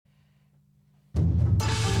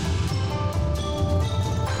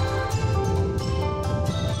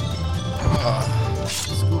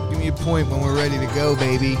point when we're ready to go,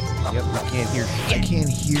 baby. Yep, I can't hear I can't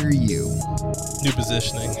hear you. New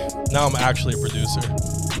positioning. Now I'm actually a producer.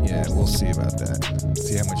 Yeah, we'll see about that.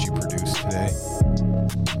 See how much you produce today.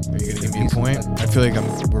 Are you gonna give me a point? I feel like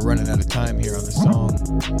we're running out of time here on the song.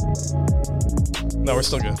 No, we're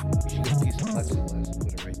still good. You should get a piece of plexiglass and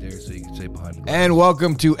put it right there so you can say behind the glass. And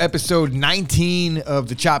welcome to episode 19 of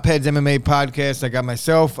the Chop Heads MMA podcast. I got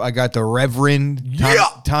myself, I got the Reverend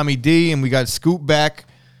Tommy D, and we got Scoop back.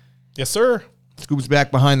 Yes, sir. Scoop's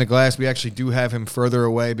back behind the glass. We actually do have him further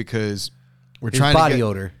away because we're His trying body to get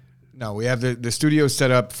odor. No, we have the studio set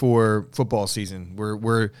up for football season.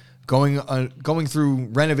 We're going through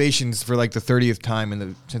renovations for like the 30th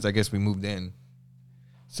time since I guess we moved in.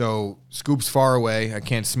 So Scoop's far away. I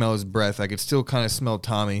can't smell his breath. I could still kind of smell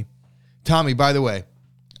Tommy. Tommy, by the way,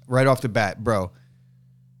 right off the bat, bro,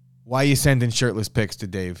 why you sending shirtless pics to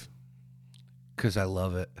Dave? Because I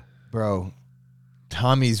love it. Bro,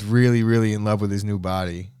 Tommy's really, really in love with his new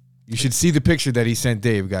body. You should see the picture that he sent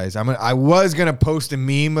Dave, guys. I was going to post a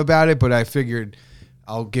meme about it, but I figured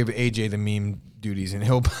I'll give AJ the meme duties, and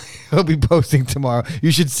he'll be posting tomorrow.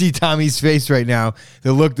 You should see Tommy's face right now,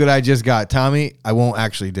 the look that I just got. Tommy, I won't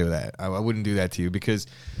actually do that. I wouldn't do that to you because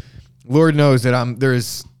Lord knows that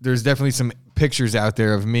there's definitely some pictures out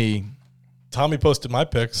there of me. Tommy posted my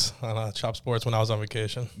pics on Chop Sports when I was on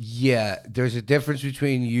vacation. Yeah, there's a difference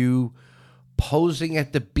between you posing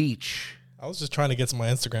at the beach. I was just trying to get to my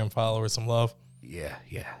Instagram followers some love. Yeah.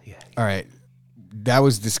 All right. That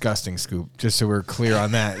was disgusting, Scoop, just so we're clear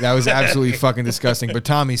on that. That was absolutely fucking disgusting. But,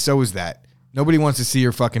 Tommy, so was that. Nobody wants to see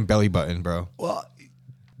your fucking belly button, bro. Well,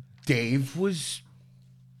 Dave was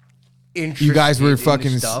interested. You guys were in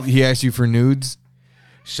fucking, stuff. he asked you for nudes?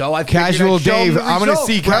 So I Casual figured I'd show him Dave, the I'm going to results,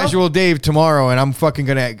 see bro. Casual Dave tomorrow, and I'm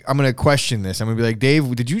going to question this. I'm going to be like,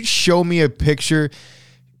 Dave, did you show me a picture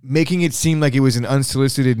making it seem like it was an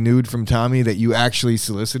unsolicited nude from Tommy that you actually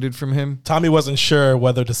solicited from him? Tommy wasn't sure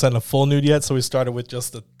whether to send a full nude yet, so he started with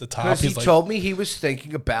just the top. Because he He's like, told me he was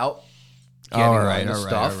thinking about getting All on right, the all right,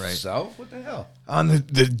 stuff. all right. So what the hell? On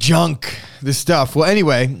the junk, the stuff. Well,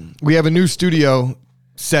 anyway, we have a new studio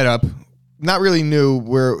set up. Not really new,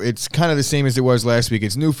 where it's kind of the same as it was last week.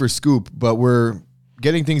 It's new for Scoop, but we're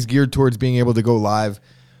getting things geared towards being able to go live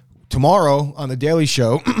tomorrow on the Daily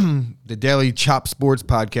Show, the Daily Chop Sports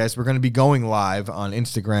podcast. We're going to be going live on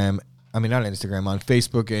Instagram. I mean, not Instagram, on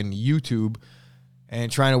Facebook and YouTube,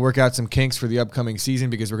 and trying to work out some kinks for the upcoming season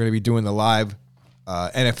because we're going to be doing the live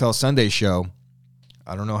NFL Sunday show.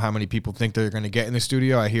 I don't know how many people think they're going to get in the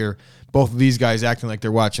studio. I hear both of these guys acting like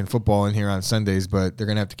they're watching football in here on Sundays, but they're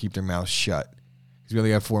going to have to keep their mouths shut because we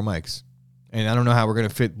only have 4 mics. And I don't know how we're going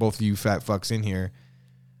to fit both of you fat fucks in here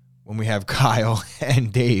when we have Kyle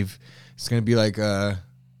and Dave. It's going to be like a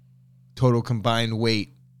total combined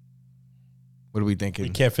weight. What are we thinking? we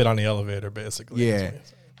can't fit on the elevator, basically. Yeah,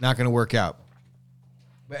 not going to work out.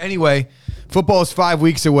 But anyway, football is 5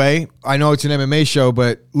 weeks away. I know it's an MMA show,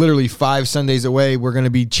 but literally 5 Sundays away. We're going to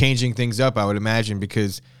be changing things up, I would imagine,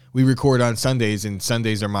 because we record on Sundays, and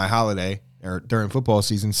Sundays are my holiday or during football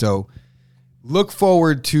season. So look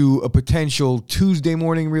forward to a potential Tuesday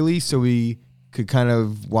morning release so we could kind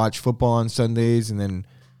of watch football on Sundays and then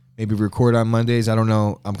maybe record on Mondays. I don't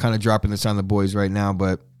know. I'm kind of dropping this on the boys right now,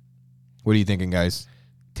 but what are you thinking, guys?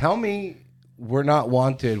 Tell me we're not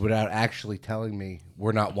wanted without actually telling me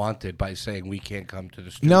we're not wanted by saying we can't come to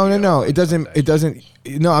the studio. No. It doesn't.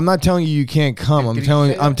 No, I'm not telling you you can't come. I'm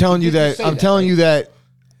telling you that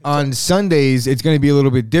on Sundays it's going to be a little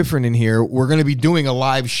bit different in here. We're going to be doing a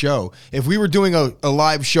live show. If we were doing a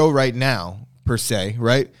live show right now, per se,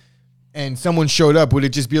 right? And someone showed up, would it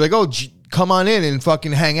just be like, oh, come on in and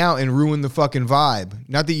fucking hang out and ruin the fucking vibe?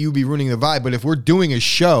 Not that you'd be ruining the vibe, but if we're doing a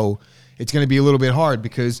show, it's going to be a little bit hard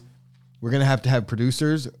because we're going to have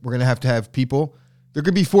producers. We're going to have people. There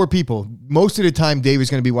could be 4 people. Most of the time, Dave is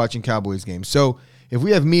going to be watching Cowboys games. So if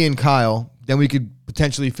we have me and Kyle, then we could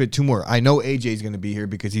potentially fit 2 more. I know AJ is going to be here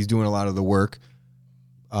because he's doing a lot of the work.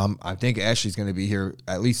 I think Ashley's going to be here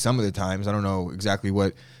at least some of the times. I don't know exactly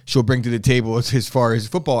what she'll bring to the table as far as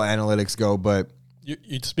football analytics go, but You're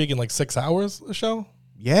speaking like 6 hours a show?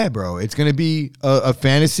 yeah, bro. It's going to be a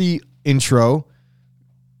fantasy intro.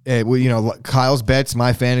 Kyle's bets,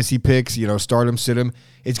 my fantasy picks, stardom, sit-em.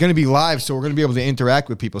 It's going to be live, so we're going to be able to interact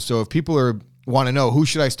with people. So if people want to know, who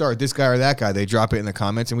should I start, this guy or that guy, they drop it in the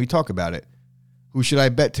comments, and we talk about it. Who should I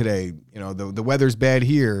bet today? The weather's bad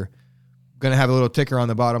here. Going to have a little ticker on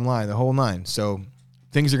the bottom line, the whole 9. So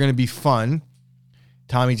things are going to be fun.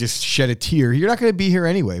 Tommy just shed a tear. You're not going to be here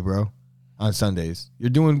anyway, bro, on Sundays. You're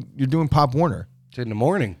doing Pop Warner. It's in the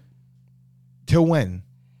morning. Till when?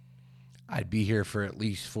 I'd be here for at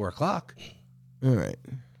least 4 o'clock. All right.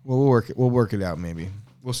 Well, we'll work it out. Maybe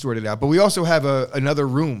we'll sort it out. But we also have another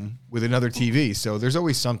room with another TV, so there's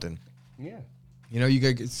always something. Yeah. You know, you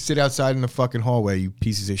gotta sit outside in the fucking hallway, you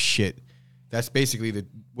pieces of shit. That's basically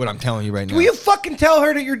what I'm telling you right now. Will you fucking tell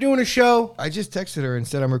her that you're doing a show? I just texted her and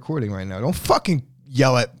said I'm recording right now. Don't fucking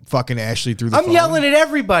yell at fucking Ashley through the phone. I'm yelling at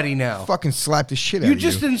everybody now. Fucking slap the shit out of you. You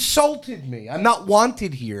just insulted me. I'm not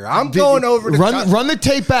wanted here. I'm going over to run the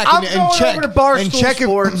tape back I'm and going check over to Barstool and check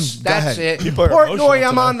Sports. Go That's ahead. it. Portnoy,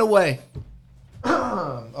 I'm on the way.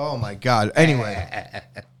 Oh my God. Anyway,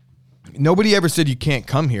 nobody ever said you can't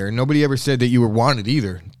come here. Nobody ever said that you were wanted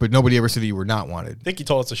either. But nobody ever said that you were not wanted. I think he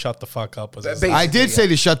told us to shut the fuck up. I did say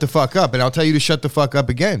to shut the fuck up, and I'll tell you to shut the fuck up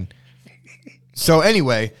again. So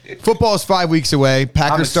anyway, football is 5 weeks away.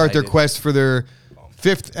 Packers start their quest for their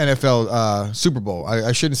 5th NFL Super Bowl.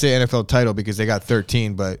 I shouldn't say NFL title because they got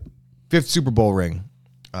 13, but 5th Super Bowl ring.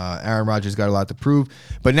 Aaron Rodgers got a lot to prove.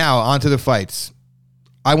 But now, on to the fights.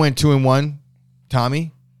 I went 2-1.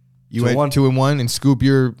 Tommy, you went 2-1, and Scoop,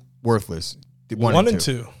 you're worthless. 1 and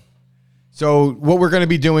 2. So what we're going to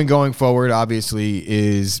be doing going forward, obviously,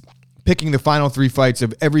 is picking the final 3 fights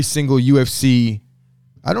of every single UFC.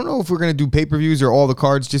 I don't know if we're going to do pay-per-views or all the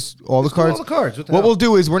cards, just all the cards. All the cards. What we'll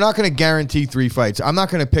do is we're not going to guarantee 3 fights. I'm not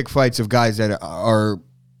going to pick fights of guys that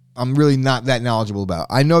I'm really not that knowledgeable about.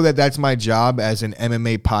 I know that that's my job as an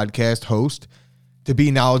MMA podcast host, to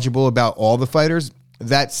be knowledgeable about all the fighters.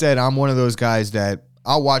 That said, I'm one of those guys that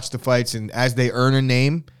I'll watch the fights, and as they earn a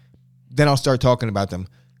name, then I'll start talking about them.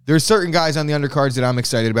 There's certain guys on the undercards that I'm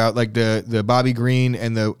excited about, like the Bobby Green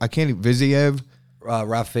and Viziev.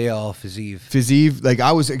 Rafael Fiziev. Fiziev. Like,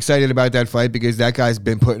 I was excited about that fight because that guy's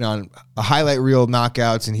been putting on a highlight reel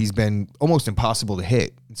knockouts, and he's been almost impossible to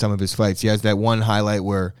hit in some of his fights. He has that one highlight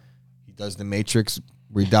where he does the Matrix,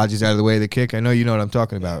 where he dodges out of the way of the kick. I know you know what I'm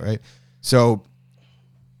talking about, right? So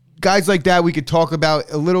guys like that we could talk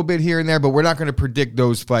about a little bit here and there, but we're not going to predict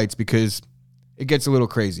those fights because it gets a little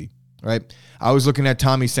crazy, right? I was looking at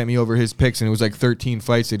Tommy sent me over his picks, and it was like 13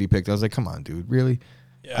 fights that he picked. I was like, come on, dude, really?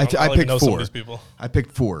 Yeah, I picked know 4. Some of these people. I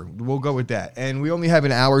picked 4. We'll go with that. And we only have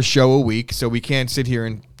an hour show a week, so we can't sit here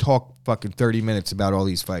and talk fucking 30 minutes about all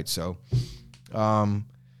these fights. So,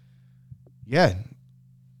 yeah,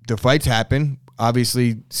 the fights happen.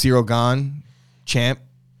 Obviously, Cyril Gane, champ,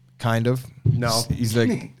 kind of. No. He's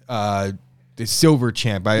like the silver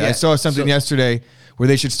champ. I saw something yesterday where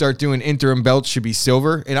they should start doing interim belts should be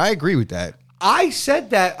silver, and I agree with that. I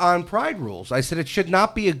said that on Pride Rules. I said it should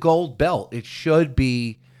not be a gold belt. It should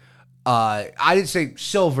be, I didn't say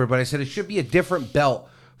silver, but I said it should be a different belt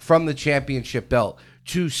from the championship belt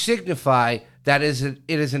to signify that it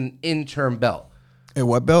is an interim belt. A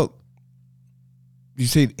what belt? Did you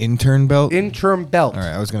say an intern belt? Interim belt. All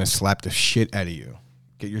right, I was going to slap the shit out of you.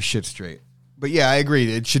 Get your shit straight. But yeah, I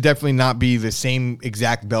agree. It should definitely not be the same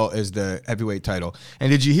exact belt as the heavyweight title.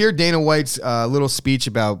 And did you hear Dana White's little speech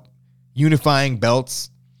about unifying belts?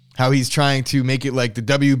 How he's trying to make it like the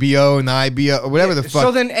WBO and the IBO or whatever the fuck.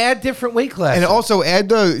 So then add different weight classes. And also add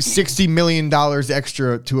the $60 million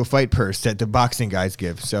extra to a fight purse that the boxing guys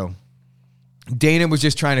give. So Dana was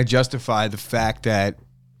just trying to justify the fact that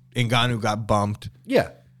Ngannou got bumped. Yeah.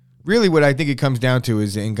 Really, what I think it comes down to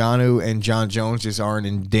is Ngannou and Jon Jones just aren't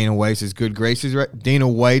in Dana White's good graces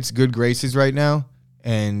right now,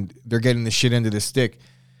 and they're getting the shit end of the stick.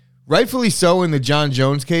 Rightfully so in the Jon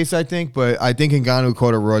Jones case, I think, but I think Ngannou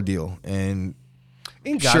caught a raw deal, and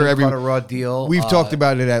Ngannou caught a raw deal. We've talked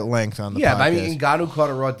about it at length on the podcast. Yeah, I mean, Ngannou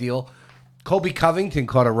caught a raw deal. Colby Covington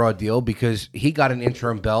caught a raw deal because he got an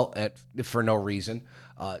interim belt for no reason.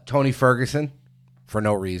 Tony Ferguson for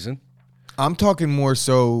no reason. I'm talking more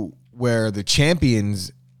so where the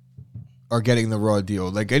champions are getting the raw deal.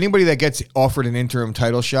 Like anybody that gets offered an interim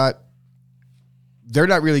title shot, they're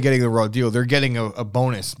not really getting the raw deal. They're getting a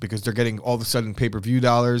bonus because they're getting all of a sudden pay-per-view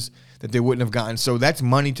dollars that they wouldn't have gotten. So that's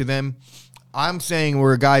money to them. I'm saying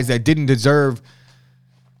we're guys that didn't deserve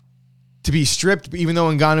to be stripped, even though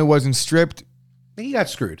Ngannou wasn't stripped. He got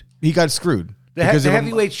screwed. He got screwed. The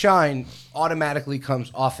heavyweight shine automatically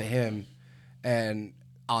comes off of him and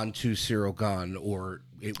onto Cyril Gane, or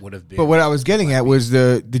it would have been. But what I was getting at was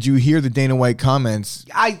did you hear the Dana White comments?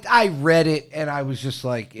 I read it and I was just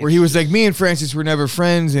like, where he was like, me and Francis were never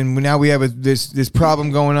friends, and now we have this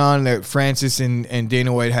problem going on that Francis and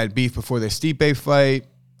Dana White had beef before the Stipe fight.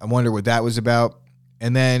 I wonder what that was about.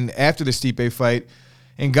 And then after the Stipe fight,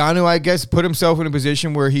 Ngannou, I guess, put himself in a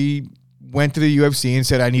position where he went to the UFC and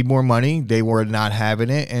said, I need more money. They were not having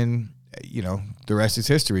it, and the rest is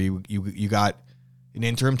history. You got an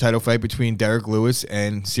interim title fight between Derek Lewis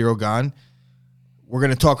and Cyril Gane. We're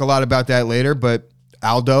going to talk a lot about that later, but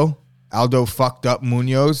Aldo Aldo fucked up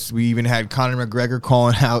Munhoz. We even had Conor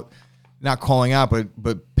McGregor not calling out,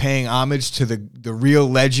 but paying homage to the real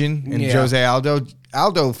legend in Jose Aldo.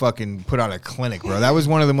 Aldo fucking put on a clinic, bro. That was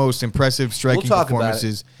one of the most impressive striking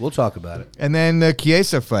performances. We'll talk about it. And then the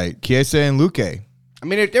Chiesa fight, Chiesa and Luque. I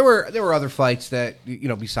mean, there were other fights that, you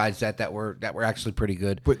know, besides that were actually pretty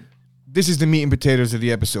good. But this is the meat and potatoes of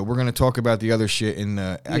the episode. We're going to talk about the other shit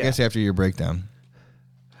I guess after your breakdown.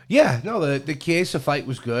 Yeah, no, the Chiesa fight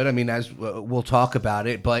was good. I mean, as we'll talk about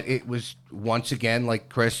it, but it was, once again, like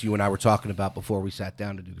Chris, you and I were talking about before we sat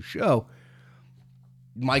down to do the show,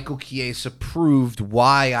 Michael Chiesa proved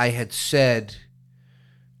why I had said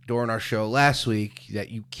during our show last week that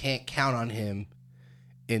you can't count on him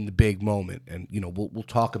in the big moment. And, you know, we'll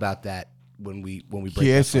talk about that when we break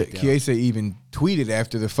Chiesa, that fight down. Chiesa even tweeted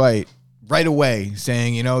after the fight right away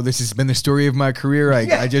saying, you know, this has been the story of my career.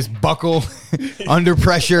 I just buckle under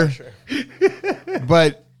pressure.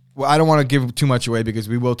 But I don't want to give too much away because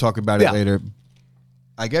we will talk about it later.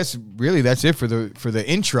 I guess really that's it for the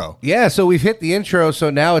intro. Yeah, so we've hit the intro, so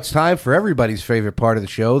now it's time for everybody's favorite part of the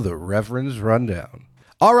show, the Reverend's Rundown.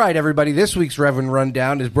 All right, everybody, this week's Reverend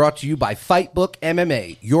Rundown is brought to you by Fightbook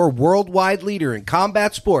MMA, your worldwide leader in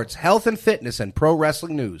combat sports, health and fitness, and pro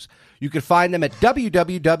wrestling news. You can find them at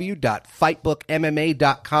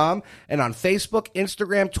www.fightbookmma.com and on Facebook,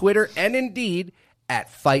 Instagram, Twitter, and Indeed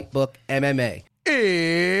at Fightbook MMA.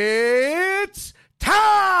 It's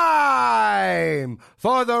time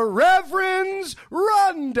for the Reverend's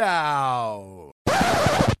Rundown.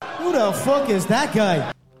 Who the fuck is that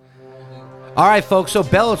guy? All right, folks, so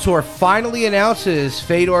Bellator finally announces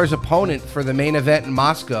Fedor's opponent for the main event in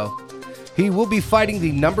Moscow. He will be fighting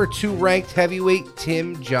the number 2 ranked heavyweight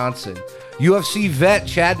Tim Johnson. UFC vet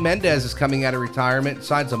Chad Mendes is coming out of retirement and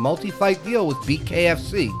signs a multi-fight deal with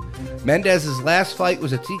BKFC. Mendez's last fight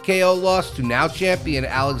was a TKO loss to now champion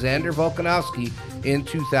Alexander Volkanovski in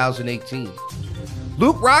 2018.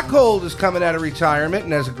 Luke Rockhold is coming out of retirement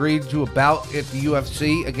and has agreed to a bout at the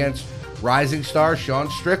UFC against rising star Sean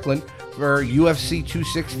Strickland for UFC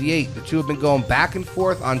 268. The two have been going back and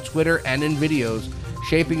forth on Twitter and in videos,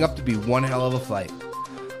 shaping up to be one hell of a fight.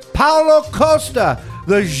 Paulo Costa,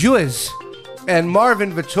 the Juiz, and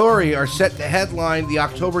Marvin Vettori are set to headline the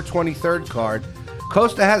October 23rd card.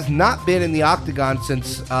 Costa has not been in the octagon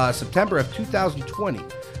since September of 2020,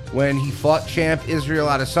 when he fought champ Israel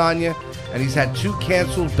Adesanya, and he's had 2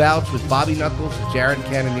 canceled bouts with Bobby Knuckles and Jared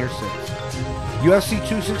Cannonier since. UFC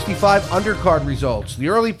 265 undercard results. The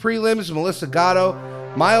early prelims, Melissa Gatto,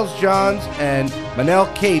 Miles Johns, and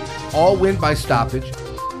Manel Cape all win by stoppage.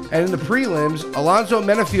 And in the prelims, Alonzo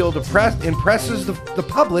Menefield impresses the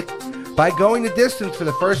public by going the distance for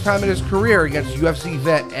the first time in his career against UFC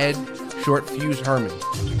vet Ed Short Fuse Herman.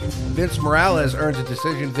 Vince Morales earns a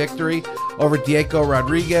decision victory over Diego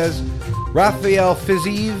Rodriguez. Rafael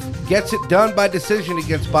Fiziev gets it done by decision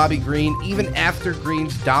against Bobby Green, even after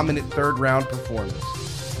Green's dominant third-round performance.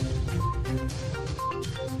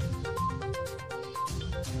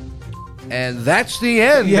 And that's the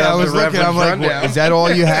end. Yeah, of I was the looking. I'm like, Rundown. is that all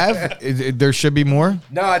you have? There should be more.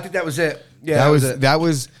 No, I think that was it. Yeah, that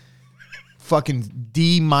was fucking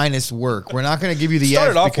D- work. We're not going to give you the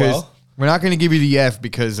Started F off because well. we're not going to give you the F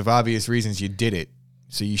because of obvious reasons. You did it,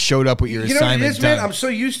 so you showed up with your You know what it assignment is, done. man? I'm so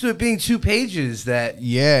used to it being 2 pages that...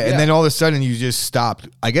 Yeah, and then all of a sudden you just stopped.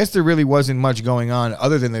 I guess there really wasn't much going on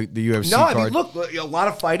other than the UFC No, card. I mean, look, a lot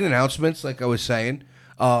of fight announcements, like I was saying,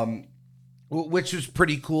 which was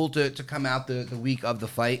pretty cool to come out the week of the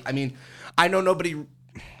fight. I mean, I know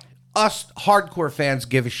us hardcore fans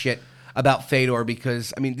give a shit about Fedor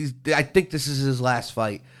because, I mean, I think this is his last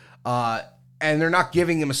fight. And they're not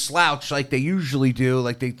giving him a slouch like they usually do,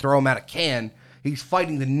 like they throw him out a can. He's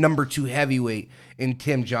fighting the number 2 heavyweight in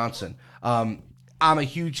Tim Johnson. I'm a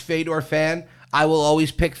huge Fedor fan. I will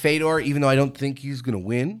always pick Fedor, even though I don't think he's going to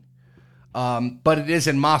win. But it is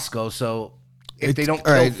in Moscow, so if they don't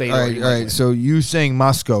kill Fedor... All right. So you saying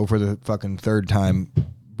Moscow for the fucking 3rd time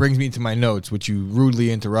brings me to my notes, which you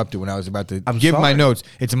rudely interrupted when I was about to give my notes.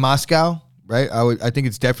 It's Moscow, right? I think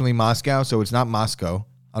it's definitely Moscow, so it's not Moscow.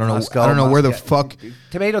 I don't know where the fuck...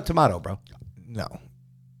 Tomato, bro. No.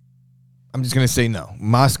 I'm just going to say no.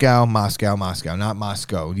 Moscow, not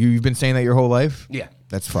Moscow. You've been saying that your whole life? Yeah.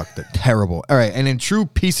 That's fucked. Terrible. All right. And in true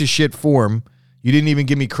piece of shit form, you didn't even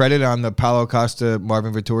give me credit on the Paulo Costa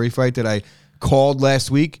Marvin Vettori fight that I called last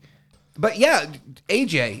week. But yeah,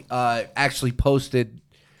 AJ actually posted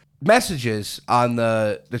messages on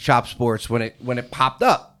the Chop Sports when it popped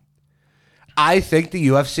up. I think the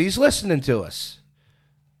UFC's listening to us.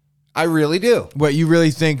 I really do. What, you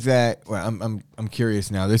really think that? Well, I'm curious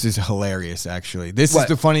now. This is hilarious. Actually, this What? is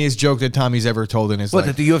the funniest joke that Tommy's ever told in his What,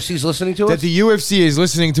 life. that the UFC's listening to us? That the UFC is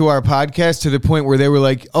listening to our podcast to the point where they were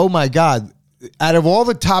like, "Oh my god." Out of all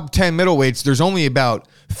the top 10 middleweights, there's only about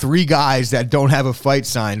 3 guys that don't have a fight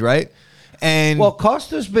signed, right? And Well,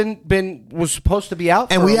 Costa's was supposed to be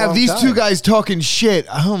out, and for we a have long these time. 2 guys talking shit.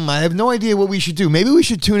 I have no idea what we should do. Maybe we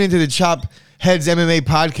should tune into the Chop Heads MMA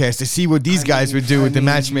podcast to see what these guys would do with the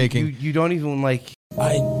matchmaking. You don't even like.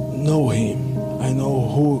 I know him. I know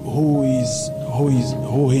who he is.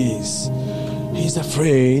 He's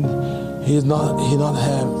afraid. He hasn't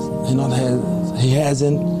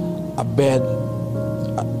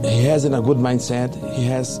a good mindset. He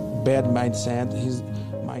has bad mindset. His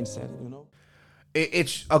mindset,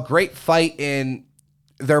 It's a great fight, and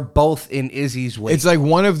they're both in Izzy's weight. It's like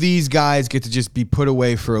one of these guys get to just be put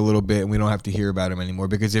away for a little bit, and we don't have to hear about him anymore.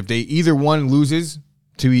 Because if they either one loses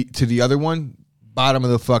to the other one, bottom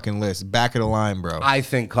of the fucking list, back of the line, bro. I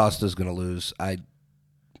think Costa's going to lose.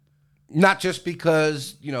 Not just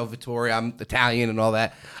because Vittoria, I'm Italian and all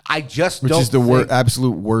that. I just Which don't is the think,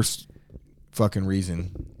 absolute worst fucking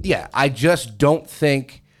reason. Yeah, I just don't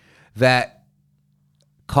think that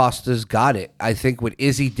Costa's got it. I think what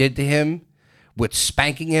Izzy did to him, with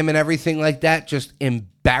spanking him and everything like that, just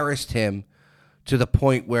embarrassed him to the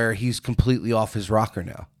point where he's completely off his rocker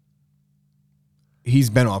now. He's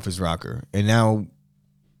been off his rocker, and now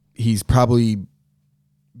he's probably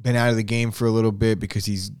been out of the game for a little bit because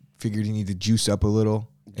he's figured he needs to juice up a little.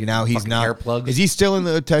 And now he's Fucking not. hair plugs. Is he still in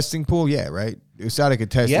the testing pool? Yeah, right. USADA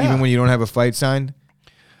could test Yeah. even when you don't have a fight signed.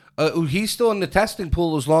 He's still in the testing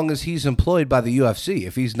pool as long as he's employed by the UFC.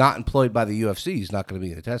 If he's not employed by the UFC, he's not going to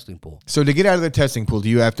be in the testing pool. So to get out of the testing pool, do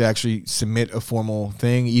you have to actually submit a formal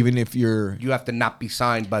thing, even if you're? You have to not be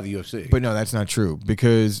signed by the UFC. But no, that's not true,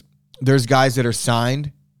 because there's guys that are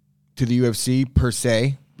signed to the UFC per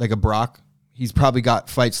se, like a Brock. He's probably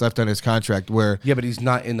got fights left on his contract where. Yeah, but he's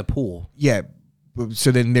not in the pool. Yeah.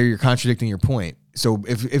 So then there you're contradicting your point. So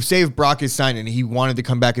if Brock is signed and he wanted to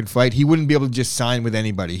come back and fight, he wouldn't be able to just sign with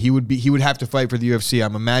anybody. He would have to fight for the UFC.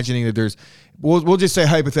 I'm imagining that we'll just say,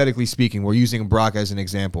 hypothetically speaking, we're using Brock as an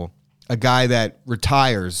example. A guy that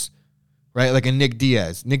retires, right? Like a Nick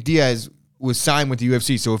Diaz. Nick Diaz was signed with the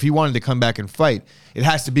UFC. So if he wanted to come back and fight, it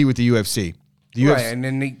has to be with the UFC. The Right, UFC and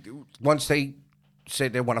then once they say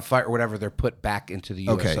they want to fight or whatever, they're put back into the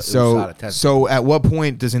UFC. Okay, USADA testing. so at what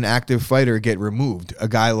point does an active fighter get removed? A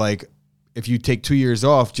guy like, if you take 2 years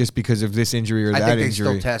off just because of this injury or I that think they injury,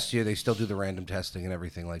 still test you. They still do the random testing and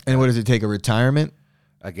everything like that. and what does it take? A retirement,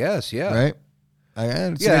 I guess, yeah. right?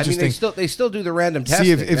 It's Yeah, I mean, interesting. they still do the random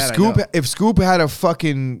testing. See, if Scoop had a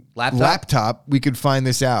fucking Laptop? we could find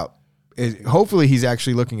this out. Hopefully, he's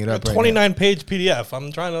actually looking it up. 29-page PDF.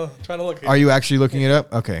 I'm trying to look. Are you actually looking it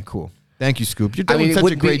up? Okay, cool. Thank you, Scoop. You're doing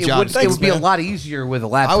such a great job. It would be a lot easier with a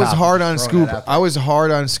laptop. I was hard on throwing Scoop. that out there. I was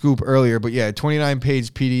hard on Scoop earlier, but yeah,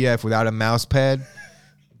 29-page PDF without a mouse pad.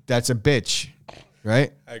 That's a bitch,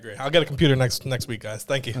 right? I agree. I'll get a computer next week, guys.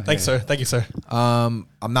 Thank you. Thanks, sir. Thank you, sir. I'm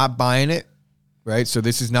not buying it, right? So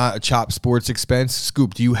this is not a Chop Sports expense.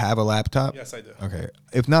 Scoop, do you have a laptop? Yes, I do. Okay.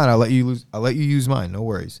 If not, I'll let you use mine. No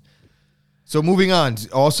worries. So moving on,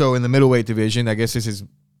 also in the middleweight division, I guess this is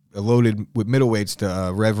loaded with middleweights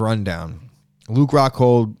to Rev Rundown. Luke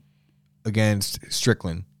Rockhold against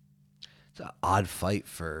Strickland. It's an odd fight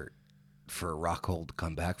for Rockhold to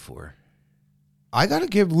come back for. I got to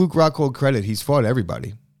give Luke Rockhold credit. He's fought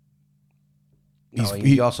everybody.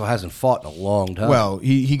 He also hasn't fought in a long time. Well,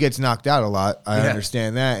 he gets knocked out a lot. I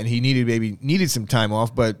understand that, and he needed some time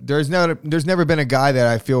off. But there's never been a guy that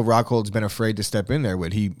I feel Rockhold's been afraid to step in there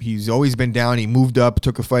with. He's always been down. He moved up,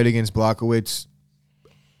 took a fight against Blachowicz,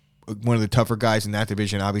 one of the tougher guys in that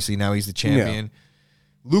division. Obviously, now he's the champion. Yeah.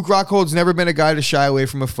 Luke Rockhold's never been a guy to shy away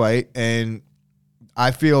from a fight, and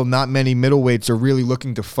I feel not many middleweights are really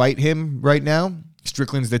looking to fight him right now.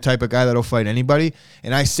 Strickland's the type of guy that'll fight anybody.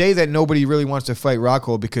 And I say that nobody really wants to fight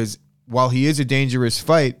Rockhold because while he is a dangerous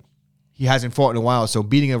fight, he hasn't fought in a while. So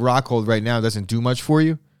beating a Rockhold right now doesn't do much for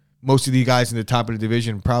you. Most of the guys in the top of the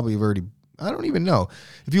division probably have already, I don't even know.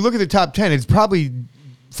 If you look at the top 10, it's probably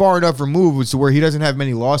far enough removed to where he doesn't have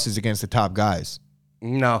many losses against the top guys.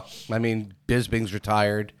 No. I mean, Bisping's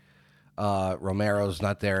retired. Romero's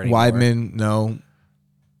not there anymore. Weidman, no.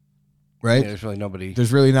 Right? Yeah, there's really nobody.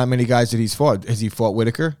 There's really not many guys that he's fought. Has he fought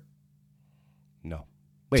Whitaker? No.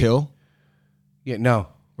 Wait. Till? Yeah, no.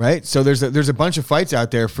 Right? So there's a bunch of fights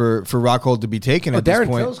out there for Rockhold to be taken at this Darren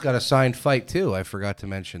point. Till's got a signed fight, too. I forgot to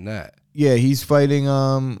mention that. Yeah, he's fighting.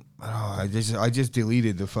 I just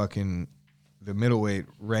deleted the fucking the middleweight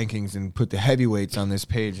rankings and put the heavyweights on this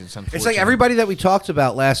page. It's unfortunate. It's like everybody that we talked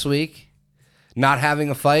about last week not having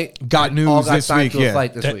a fight got news all got this signed week. to a Yeah,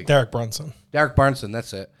 fight this week. Derek Brunson. Derek Brunson,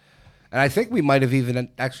 that's it. And I think we might have even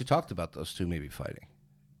actually talked about those two maybe fighting,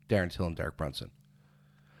 Darren Till and Derek Brunson.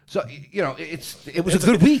 So it was a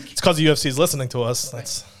good week. It's because the UFC is listening to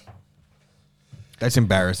us. That's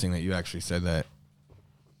embarrassing that you actually said that.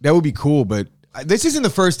 That would be cool, but this isn't the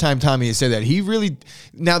first time Tommy has said that. He really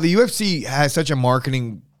now the UFC has such a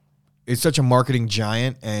marketing. It's such a marketing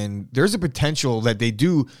giant, and there's a potential that they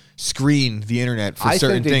do screen the internet for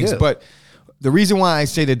certain things. do. But the reason why I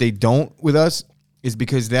say that they don't with us is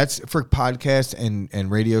because that's for podcasts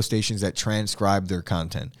and radio stations that transcribe their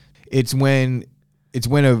content. It's when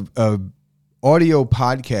a audio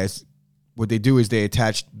podcast, what they do is they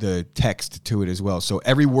attach the text to it as well. So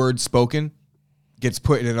every word spoken gets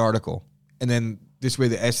put in an article. And then this way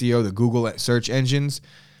the SEO, the Google search engines,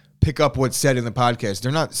 pick up what's said in the podcast.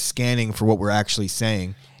 They're not scanning for what we're actually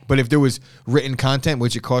saying. But if there was written content,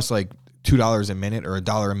 which it costs like $2 a minute or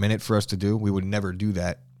 $1 a minute for us to do, we would never do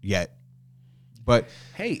that yet. But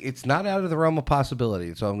Hey, it's not out of the realm of possibility.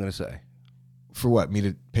 That's all I'm going to say. for what? Me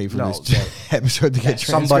to pay for No, this episode to get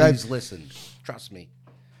transcribed? Somebody's listened. Trust me.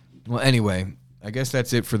 Well, anyway, I guess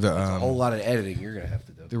that's it for the A whole lot of editing you're going to have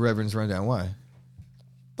to do. the Reverend's Rundown. Why?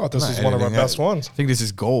 Thought this I'm was not one of our editing best that. ones. I think this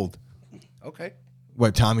is gold. Okay.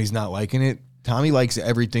 What, Tommy's not liking it? Tommy likes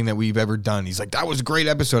everything that we've ever done. He's like, that was a great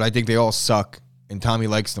episode. I think they all suck. And Tommy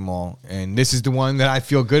likes them all. And this is the one that I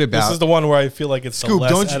feel good about. This is the one where I feel like it's the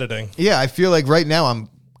less editing. Yeah, I feel like right now I'm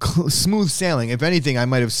smooth sailing. If anything, I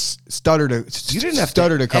might have stuttered You didn't have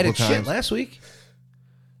stuttered to a couple edit times. shit last week?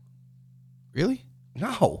 Really?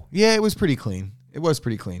 No. Yeah, it was pretty clean. It was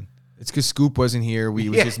pretty clean. It's because Scoop wasn't here. It was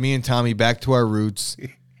Yeah. just me and Tommy back to our roots.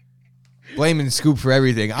 Blaming Scoop for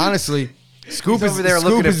everything. Honestly, Scoop He's is over there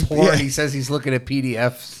Scoop looking is, at porn. yeah. He says he's looking at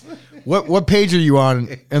PDFs. What page are you on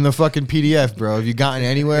in the fucking PDF, bro? Have you gotten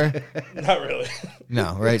anywhere? Not really.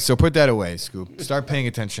 No, right? So put that away, Scoop. Start paying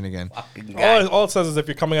attention again. All it says is if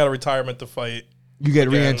you're coming out of retirement to fight, You get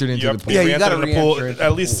again, re-entered into you the have to pool. be Yeah, you re-entered gotta in the pool re-enter into at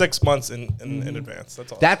the least pool. 6 months in advance.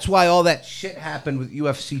 That's all. That's why all that shit happened with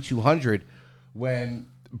UFC 200 when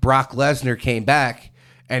Brock Lesnar came back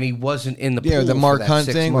and he wasn't in the pool. Yeah, the for Mark that Hunt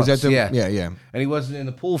 6 thing. months. Was that the yeah. yeah. And he wasn't in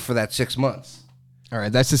the pool for that 6 months. All right,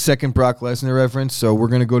 that's the second Brock Lesnar reference. So we're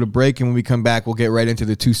going to go to break, and when we come back, we'll get right into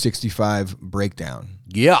the 265 breakdown.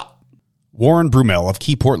 Yeah. Warren Brumell of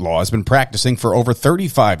Keyport Law has been practicing for over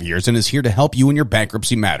 35 years and is here to help you in your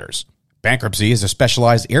bankruptcy matters. Bankruptcy is a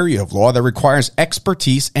specialized area of law that requires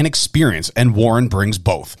expertise and experience, and Warren brings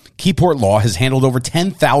both. Keyport Law has handled over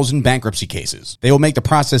 10,000 bankruptcy cases. They will make the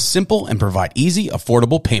process simple and provide easy,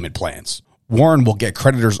 affordable payment plans. Warren will get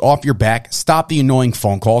creditors off your back, stop the annoying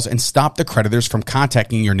phone calls, and stop the creditors from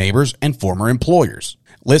contacting your neighbors and former employers.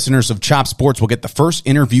 Listeners of Chop Sports will get the first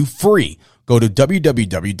interview free. Go to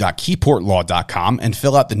www.keyportlaw.com and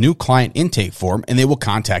fill out the new client intake form, and they will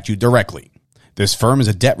contact you directly. This firm is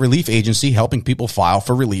a debt relief agency helping people file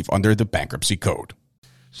for relief under the bankruptcy code.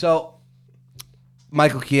 So,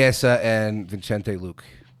 Michael Chiesa and Vicente Luque,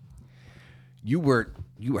 you were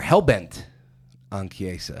hell-bent on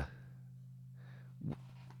Chiesa.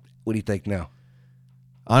 What do you think now?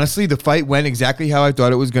 Honestly, the fight went exactly how I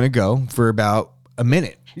thought it was going to go for about a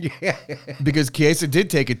minute. Yeah. Because Chiesa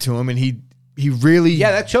did take it to him, and he really...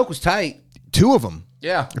 Yeah, that choke was tight. Two of them.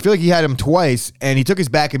 Yeah. I feel like he had him twice, and he took his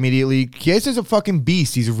back immediately. Chiesa's a fucking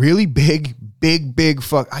beast. He's really big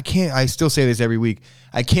fuck. I still say this every week.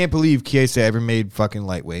 I can't believe Chiesa ever made fucking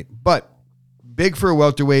lightweight. But big for a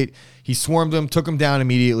welterweight. He swarmed him, took him down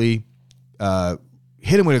immediately,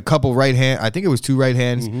 hit him with a couple right hand. I think it was two right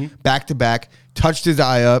hands, back to back, touched his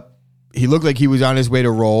eye up. He looked like he was on his way to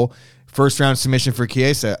roll. First round submission for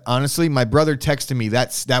Chiesa. Honestly, my brother texted me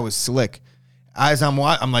that was slick. As I'm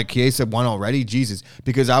like, Chiesa won already? Jesus.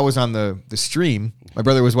 Because I was on the stream. My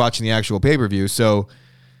brother was watching the actual pay-per-view. So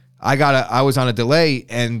I was on a delay,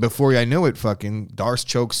 and before I knew it, fucking Darce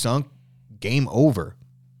choke sunk. Game over.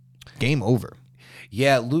 Game over.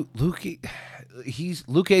 Yeah, Luque's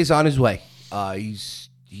on his way. He's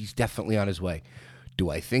definitely on his way. Do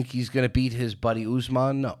I think he's going to beat his buddy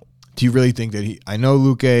Usman? No. Do you really think that I know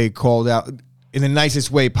Luque called out in the nicest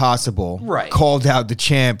way possible. Right. Called out the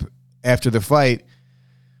champ after the fight.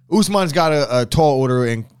 Usman's got a tall order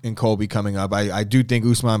in Colby coming up. I do think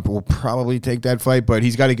Usman will probably take that fight, but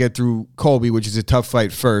he's got to get through Colby, which is a tough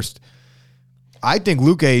fight first. I think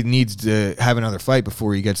Luque needs to have another fight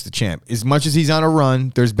before he gets the champ. As much as he's on a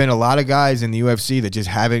run, there's been a lot of guys in the UFC that just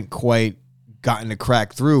haven't quite gotten to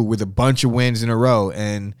crack through with a bunch of wins in a row,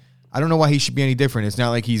 and I don't know why he should be any different. It's not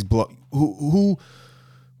like he's who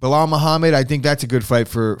Bilal Muhammad, I think that's a good fight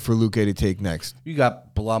for Luque to take next. You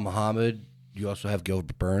got Bilal Muhammad. You also have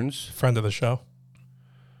Gilbert Burns, Friend of the show.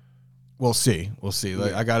 We'll see.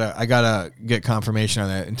 Like, I gotta get confirmation on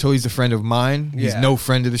that. Until he's a friend of mine, he's no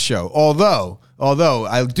friend of the show. Although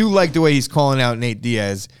I do like the way he's calling out Nate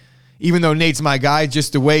Diaz. Even though Nate's my guy,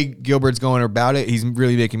 just the way Gilbert's going about it, he's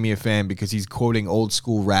really making me a fan because he's quoting old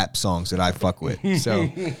school rap songs that I fuck with. So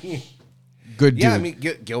good dude. Yeah, I mean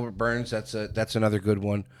Gilbert Burns. That's another good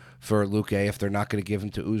one for Luque if they're not going to give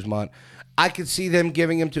him to Usman. I could see them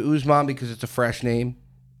giving him to Usman because it's a fresh name,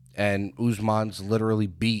 and Usman's literally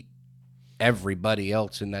beat everybody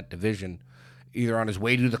else in that division, either on his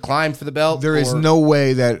way to the climb for the belt. There is no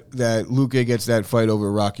way that Luque gets that fight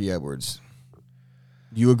over Rocky Edwards.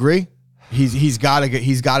 You agree? He's got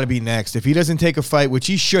to be next. If he doesn't take a fight, which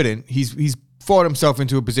he shouldn't, he's fought himself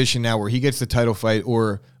into a position now where he gets the title fight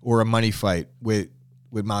or a money fight with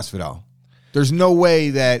Masvidal. There's no way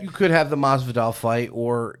that you could have the Masvidal fight,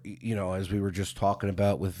 or as we were just talking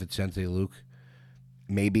about with Vicente Luque,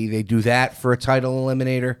 maybe they do that for a title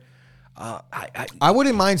eliminator. I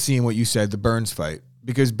wouldn't mind seeing what you said, the Burns fight,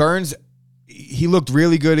 because Burns, he looked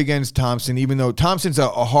really good against Thompson, even though Thompson's a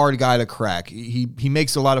hard guy to crack. He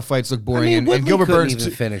makes a lot of fights look boring. I mean, and Gilbert couldn't Burns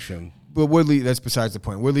even finish him. But Woodley, that's besides the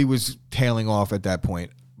point. Woodley was tailing off at that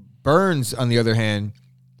point. Burns, on the other hand,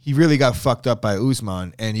 he really got fucked up by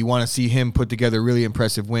Usman, and you want to see him put together really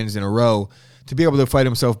impressive wins in a row to be able to fight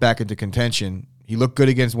himself back into contention. He looked good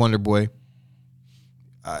against Wonderboy.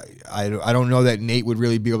 I don't know that Nate would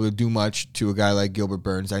really be able to do much to a guy like Gilbert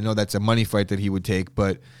Burns. I know that's a money fight that he would take,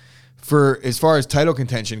 but for as far as title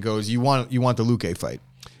contention goes, you want the Luque fight.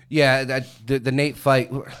 Yeah, the Nate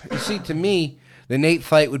fight. You see, to me, the Nate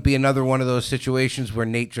fight would be another one of those situations where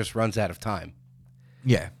Nate just runs out of time.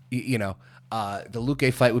 Yeah, the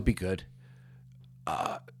Luque fight would be good.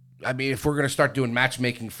 I mean, if we're going to start doing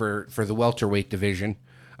matchmaking for the welterweight division,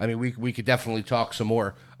 I mean, we could definitely talk some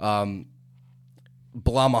more.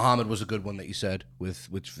 Bilal Muhammad was a good one that you said with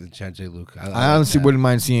Vicente Luque. I honestly wouldn't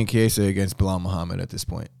mind seeing Chiesa against Bilal Muhammad at this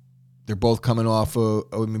point. They're both coming off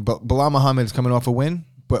Bilal Muhammad is coming off a win,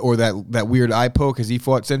 or that weird eye poke. Has he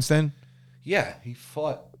fought since then? Yeah, he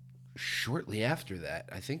fought shortly after that.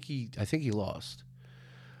 I think he lost.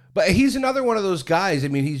 But he's another one of those guys. I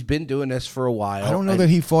mean, he's been doing this for a while. I don't know that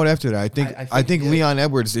he fought after that. I think Leon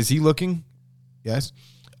Edwards, is he looking? Yes.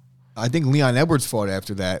 I think Leon Edwards fought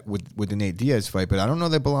after that with the Nate Diaz fight, but I don't know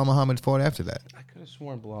that Bilal Muhammad fought after that. I could have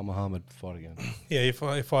sworn Bilal Muhammad fought again. Yeah, he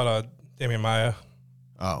fought Damian Maia.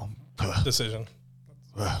 Oh. Decision.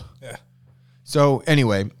 Yeah. So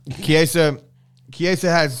anyway, Chiesa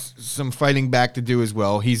has some fighting back to do as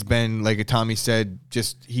well. He's been, like Tommy said,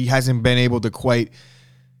 he hasn't been able to quite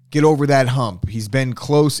get over that hump. He's been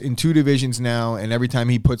close in 2 divisions now, and every time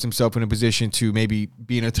he puts himself in a position to maybe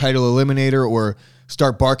be in a title eliminator or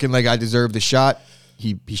start barking like I deserve the shot,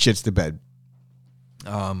 he shits the bed.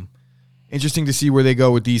 Interesting to see where they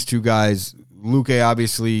go with these two guys. Luque,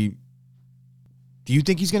 obviously, do you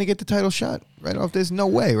think he's going to get the title shot right off this? No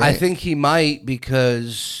way, right? I think he might,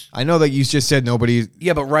 because I know that you just said nobody.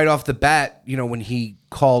 Yeah, but right off the bat, when he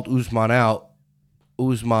called Usman out,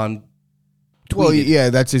 Usman tweeted. Well,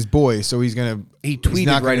 yeah, that's his boy, so he's going to. He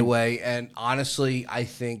tweeted right away, and honestly, I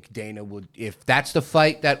think Dana would, if that's the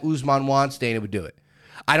fight that Usman wants, Dana would do it.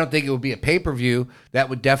 I don't think it would be a pay-per-view. That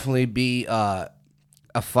would definitely be a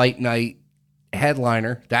fight night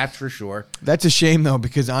headliner, that's for sure. That's a shame, though,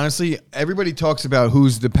 because honestly, everybody talks about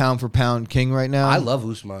who's the pound-for-pound king right now. I love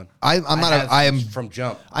Usman. I am from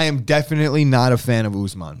jump. I am definitely not a fan of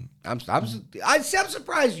Usman. I'm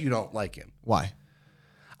surprised you don't like him. Why?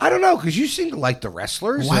 I don't know, because you seem to like the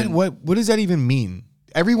wrestlers. What does that even mean?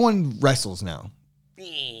 Everyone wrestles now.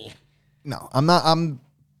 No, I'm not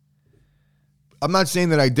saying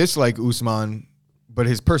that I dislike Usman, but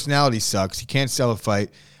his personality sucks. He can't sell a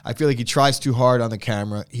fight. I feel like he tries too hard on the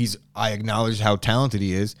camera. I acknowledge how talented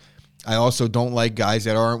he is. I also don't like guys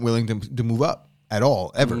that aren't willing to move up at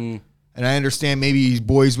all, ever. And I understand maybe he's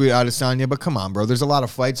boys with Adesanya, but come on, bro. There's a lot of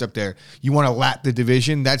fights up there. You want to lap the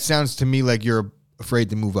division? That sounds to me like you're afraid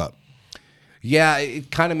to move up. Yeah, it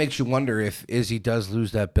kind of makes you wonder if Izzy does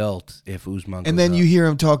lose that belt if Usman goes And then up. you hear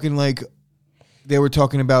him talking like they were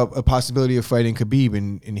talking about a possibility of fighting Khabib,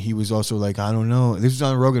 and he was also like, I don't know. This was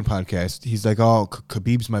on a Rogan podcast. He's like, oh,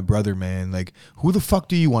 Khabib's my brother, man. Like, who the fuck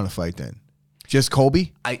do you want to fight then? Just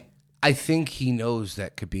Colby? I think he knows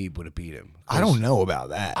that Khabib would have beat him. I don't know about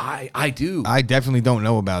that. I do. I definitely don't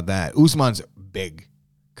know about that. Usman's big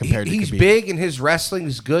compared to Khabib. He's big and his wrestling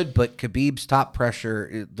is good, but Khabib's top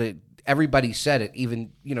pressure, everybody said it,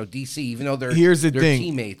 even DC, even though they're Here's the thing.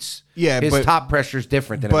 teammates. Yeah, his top pressure is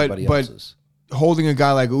different than everybody else's. holding a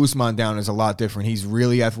guy like Usman down is a lot different. He's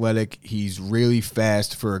really athletic. He's really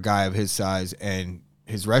fast for a guy of his size, and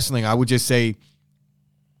his wrestling, I would just say,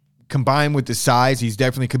 combined with the size, he's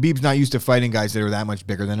definitely, Khabib's not used to fighting guys that are that much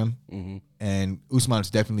bigger than him, and Usman's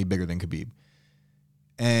definitely bigger than Khabib.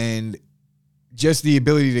 And just the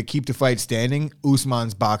ability to keep the fight standing,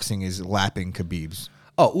 Usman's boxing is lapping Khabib's.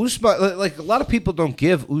 Oh, Usman, like a lot of people don't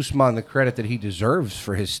give Usman the credit that he deserves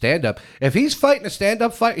for his stand-up. If he's fighting a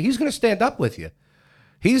stand-up fight, he's going to stand up with you.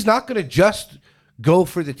 He's not going to just go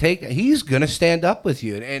for the take. He's going to stand up with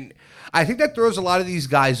you. And I think that throws a lot of these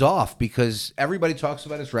guys off because everybody talks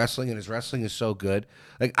about his wrestling, and his wrestling is so good.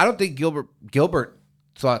 Like, I don't think Gilbert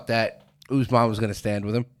thought that Usman was going to stand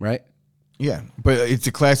with him, right? Yeah, but it's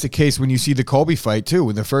a classic case when you see the Colby fight too.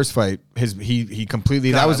 In the first fight, he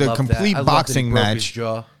completely, that was a complete boxing match.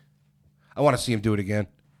 Jaw. I want to see him do it again.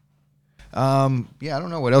 Yeah, I don't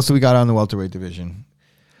know what else do we got on the welterweight division.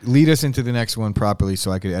 Lead us into the next one properly so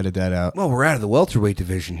I could edit that out. Well, we're out of the welterweight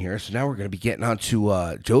division here, so now we're going to be getting on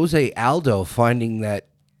to Jose Aldo finding that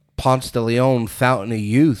Ponce de Leon fountain of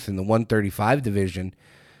youth in the 135 division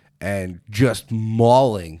and just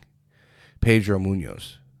mauling Pedro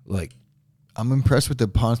Munhoz. Like, I'm impressed with the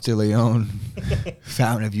Ponce de Leon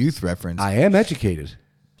fountain of youth reference. I am educated.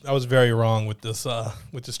 I was very wrong with this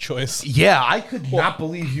choice. Yeah, I could not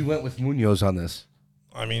believe you went with Munhoz on this.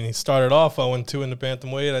 I mean, he started off 0-2 in the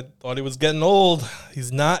bantamweight. I thought he was getting old.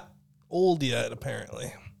 He's not old yet,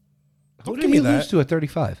 apparently. Who did he lose to at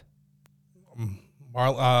 35?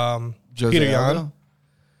 Jose Peter Yan. Aldo?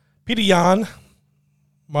 Peter Yan.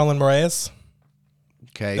 Marlon Moraes.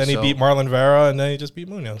 Okay, Then he beat Marlon Vera, and then he just beat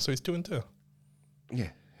Munhoz. So he's 2-2. Yeah,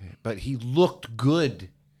 but he looked good.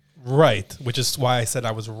 Right, which is why I said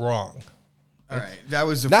I was wrong. All right, that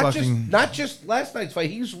was Not just last night's fight.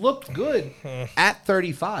 He's looked good at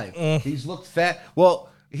 35. He's looked fat. Well,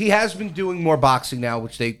 he has been doing more boxing now,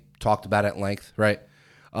 which they talked about at length, right?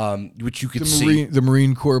 Which you could see. The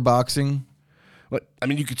Marine Corps boxing. But, I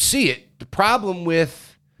mean, you could see it. The problem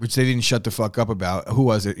with... Which they didn't shut the fuck up about. Who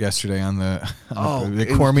was it yesterday on the it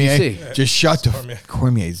was Cormier? DC. Just shut the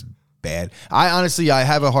Cormier's bad. I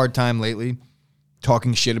have a hard time lately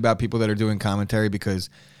talking shit about people that are doing commentary because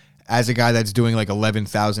as a guy that's doing like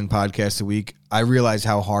 11,000 podcasts a week, I realize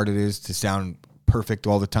how hard it is to sound perfect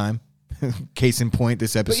all the time. Case in point,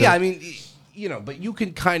 this episode. But yeah, I mean, but you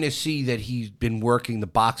can kind of see that he's been working the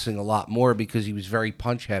boxing a lot more because he was very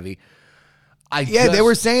punch heavy. They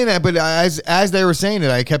were saying that, but as they were saying it,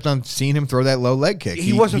 I kept on seeing him throw that low leg kick.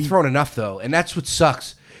 He wasn't throwing enough, though, and that's what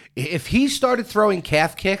sucks. If he started throwing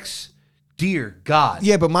calf kicks, dear God.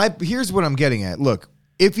 Yeah, but here's what I'm getting at. Look,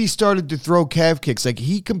 if he started to throw calf kicks, like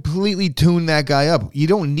he completely tuned that guy up. You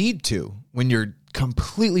don't need to when you're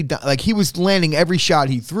completely done. Like he was landing every shot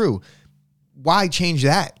he threw. Why change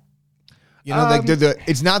that? You know, like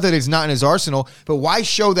it's not that it's not in his arsenal, but why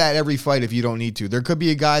show that every fight if you don't need to? There could be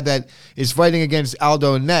a guy that is fighting against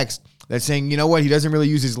Aldo next that's saying, you know what, he doesn't really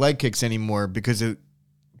use his leg kicks anymore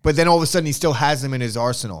but then all of a sudden he still has them in his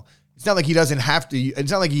arsenal. It's not like he doesn't have to. It's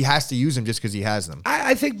not like he has to use them just because he has them.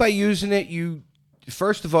 I think by using it,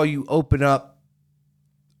 first of all, you open up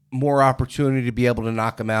more opportunity to be able to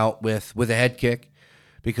knock him out with a head kick,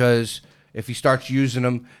 because if he starts using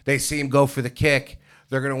them, they see him go for the kick.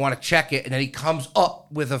 They're going to want to check it, and then he comes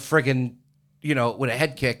up with a friggin', with a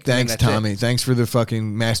head kick. Thanks, Tommy. Thanks for the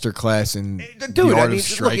fucking master class and the art of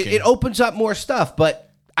striking. Look, it opens up more stuff,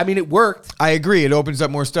 but, I mean, it worked. I agree. It opens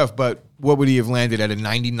up more stuff, but what would he have landed at, a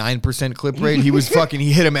 99% clip rate?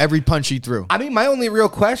 He hit him every punch he threw. I mean, my only real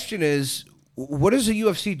question is, what does the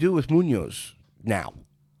UFC do with Munhoz now?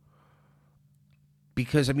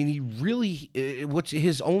 Because, I mean, he really, what's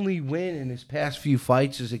his only win in his past few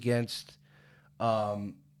fights is against... what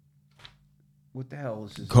the hell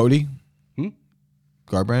is his Cody?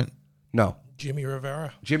 Garbrandt? No. Jimmy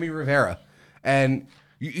Rivera. And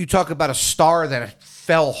you talk about a star that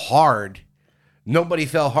fell hard. Nobody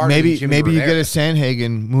fell hard. Maybe Rivera. You get a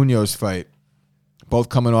Sanhagen Munhoz fight. Both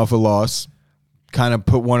coming off a loss. Kind of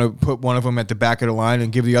put one of them at the back of the line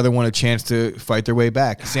and give the other one a chance to fight their way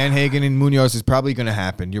back. Sanhagen and Munhoz is probably going to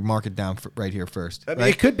happen. You mark it down right here first. I mean,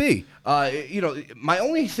 it could be. My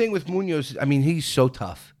only thing with Munhoz, I mean, he's so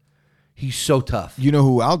tough. He's so tough. You know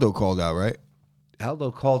who Aldo called out, right?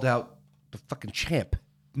 Aldo called out the fucking champ.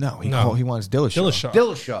 No, he wants Dillashaw.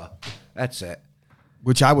 Dillashaw. That's it.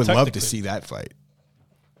 Which I would love to see that fight.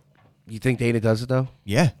 You think Dana does it, though?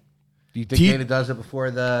 Yeah. Do you think Dana does it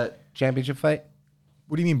before the championship fight?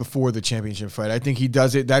 What do you mean before the championship fight? I think he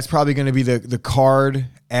does it. That's probably going to be the card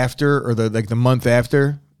after, or the month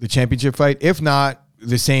after the championship fight. If not,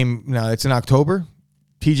 the same. No, it's in October.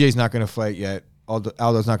 TJ's not going to fight yet.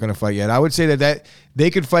 Aldo's not going to fight yet. I would say that they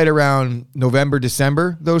could fight around November,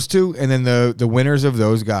 December, those two, and then the winners of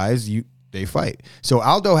those guys, they fight. So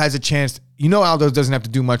Aldo has a chance. Aldo doesn't have to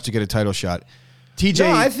do much to get a title shot. TJ,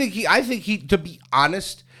 No, I think he. To be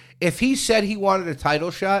honest, if he said he wanted a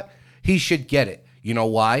title shot, he should get it. You know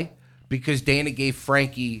why? Because Dana gave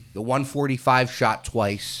Frankie the 145 shot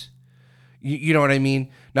twice. You know what I mean?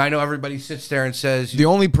 Now I know everybody sits there and says the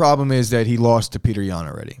only problem is that he lost to Peter Yan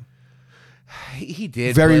already. He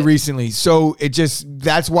did very recently. So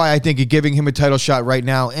that's why I think giving him a title shot right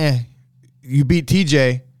now, you beat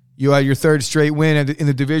TJ. You had your third straight win in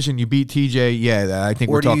the division. You beat TJ. Yeah, I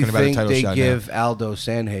think we're talking about a title shot. Or do you think they give Aldo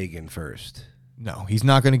Sanhagen first? No, he's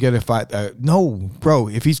not going to get a fight. No, bro.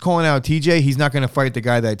 If he's calling out TJ, he's not going to fight the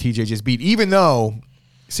guy that TJ just beat. Even though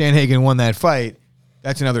Sanhagen won that fight,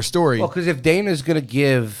 that's another story. Well, because if Dana's going to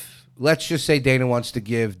give, let's just say Dana wants to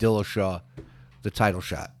give Dillashaw the title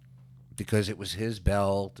shot because it was his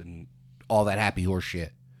belt and all that happy horse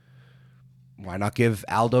shit. Why not give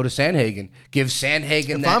Aldo to Sanhagen? Give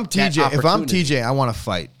Sanhagen if I'm TJ, I want to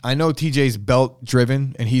fight. I know TJ's belt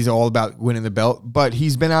driven and he's all about winning the belt, but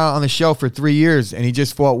he's been out on the shelf for 3 years and he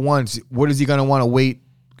just fought once. What is he going to want to wait?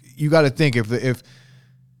 You got to think if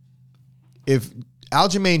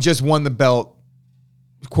Aljamain just won the belt,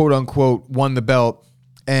 quote unquote, won the belt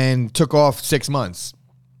and took off 6 months.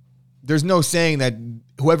 There's no saying that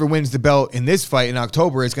whoever wins the belt in this fight in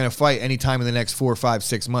October is going to fight anytime in the next 4, 5,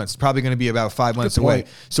 6 months. It's probably going to be about 5 months away.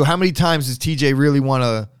 So how many times does TJ really want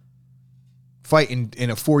to fight in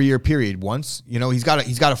a 4-year period? Once, he's got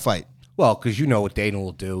to fight. Well, because you know what Dana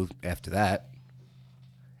will do after that.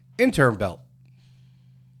 Interim belt.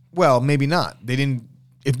 Well, maybe not. They didn't.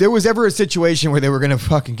 If there was ever a situation where they were going to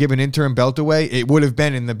fucking give an interim belt away, it would have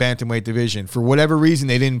been in the bantamweight division. For whatever reason,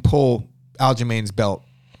 they didn't pull Aljamain's belt.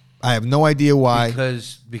 I have no idea why.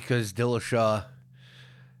 Because Dillashaw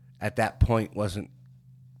at that point wasn't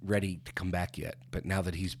ready to come back yet. But now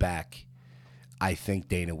that he's back, I think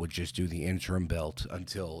Dana would just do the interim belt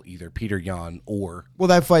until either Peter Yan or... Well,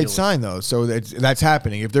 that fight's signed, though, so that's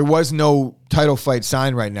happening. If there was no title fight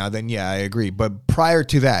signed right now, then yeah, I agree. But prior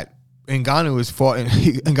to that, Ngannou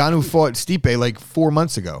fought Stipe like 4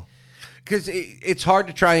 months ago. Because it's hard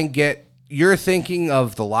to try and get... You're thinking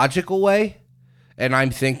of the logical way, and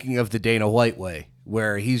I'm thinking of the Dana White way,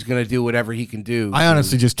 where he's going to do whatever he can do. I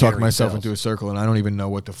honestly just talked myself into a circle, and I don't even know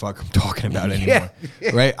what the fuck I'm talking about anymore.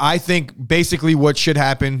 Right? I think basically what should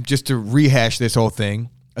happen, just to rehash this whole thing,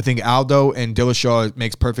 I think Aldo and Dillashaw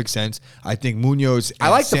makes perfect sense. I think Munhoz... I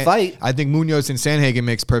like the fight. I think Munhoz and Sanhagen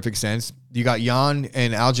makes perfect sense. You got Yan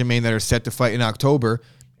and Aljamain that are set to fight in October,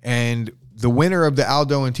 and the winner of the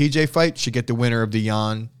Aldo and TJ fight should get the winner of the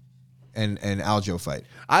Yan and Aljo fight.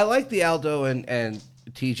 I like the Aldo and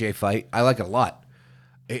TJ fight. I like it a lot.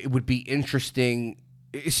 It would be interesting.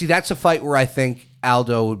 See, that's a fight where I think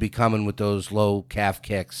Aldo would be coming with those low calf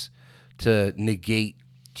kicks to negate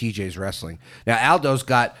TJ's wrestling. Now, Aldo's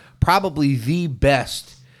got probably the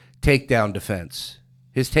best takedown defense.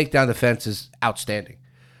 His takedown defense is outstanding.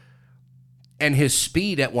 And his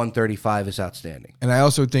speed at 135 is outstanding. And I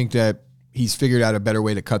also think that he's figured out a better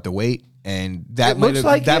way to cut the weight. And that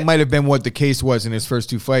might have been what the case was in his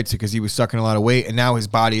first 2 fights, because he was sucking a lot of weight, and now his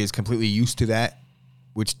body is completely used to that,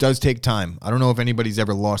 which does take time. I don't know if anybody's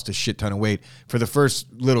ever lost a shit ton of weight. For the first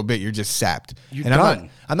little bit, you're just sapped.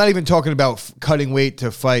 I'm not even talking about cutting weight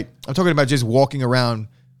to fight. I'm talking about just walking around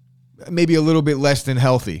maybe a little bit less than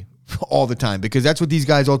healthy all the time, because that's what these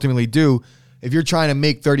guys ultimately do. If you're trying to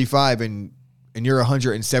make 35 and you're a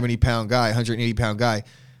 170-pound guy, 180-pound guy,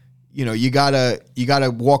 you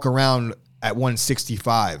gotta walk around at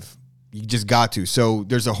 165. You just got to. So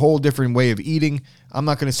there's a whole different way of eating. I'm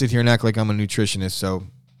not going to sit here and act like I'm a nutritionist. So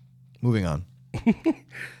moving on.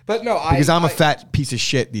 But no, because I'm a fat piece of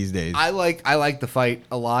shit these days. I like the fight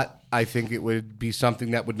a lot. I think it would be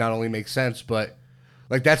something that would not only make sense, but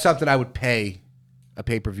like that's something I would pay a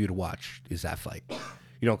pay-per-view to watch, is that fight.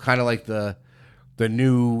 Kind of like the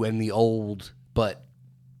new and the old, but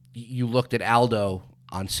you looked at Aldo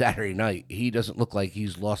on Saturday night. He doesn't look like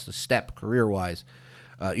he's lost a step career-wise.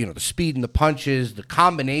 The speed and the punches, the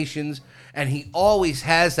combinations, and he always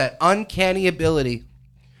has that uncanny ability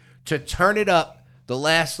to turn it up the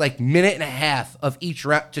last minute and a half of each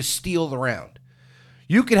round to steal the round.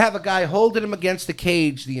 You could have a guy holding him against the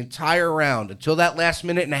cage the entire round until that last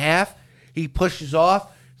minute and a half. He pushes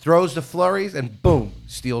off, throws the flurries, and boom,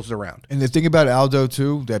 steals the round. And the thing about Aldo,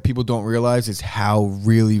 too, that people don't realize is how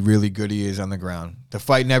really, really good he is on the ground. The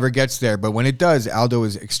fight never gets there, but when it does, Aldo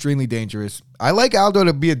is extremely dangerous. I like Aldo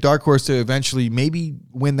to be a dark horse to eventually maybe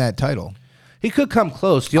win that title. He could come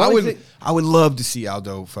close. I would love to see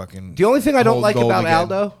Aldo fucking. The only thing I don't hold like gold about again.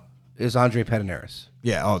 Aldo is Andre Pederneiras.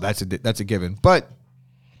 Yeah, that's a given. But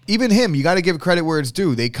even him, you got to give credit where it's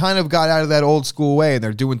due. They kind of got out of that old school way, and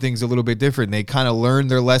they're doing things a little bit different. They kind of learned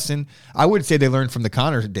their lesson. I would say they learned from the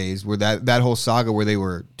Conor days, where that whole saga where they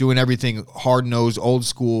were doing everything hard-nosed, old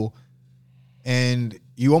school, and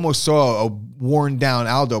you almost saw a worn-down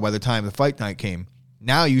Aldo by the time the fight night came.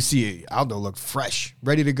 Now you see Aldo look fresh,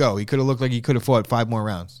 ready to go. He could have looked like he could have fought 5 more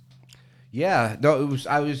rounds. Yeah, no,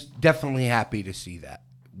 I was definitely happy to see that.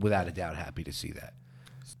 Without a doubt, happy to see that.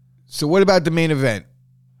 So what about the main event?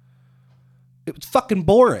 It was fucking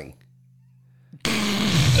boring.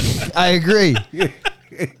 I agree.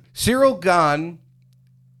 Cyril Gane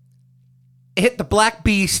hit the Black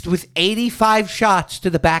Beast with 85 shots to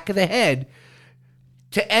the back of the head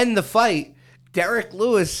to end the fight. Derek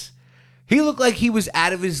Lewis, he looked like he was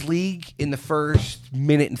out of his league in the first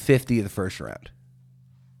minute and 50 of the first round.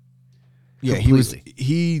 Yeah, Completely.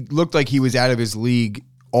 he looked like he was out of his league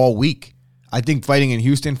all week. I think fighting in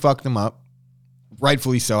Houston fucked him up.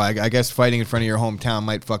 Rightfully so. I guess fighting in front of your hometown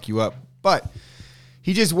might fuck you up. But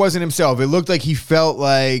he just wasn't himself. It looked like he felt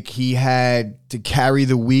like he had to carry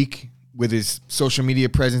the week with his social media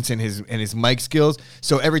presence and his mic skills.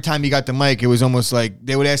 So every time he got the mic, it was almost like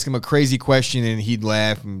they would ask him a crazy question and he'd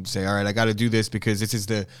laugh and say, all right, I got to do this because this is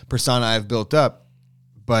the persona I've built up.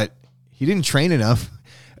 But he didn't train enough.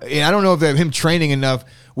 And I don't know if him training enough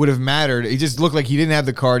would have mattered. It just looked like he didn't have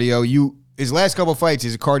the cardio. His last couple fights,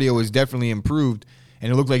 his cardio was definitely improved,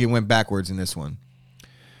 and it looked like it went backwards in this one.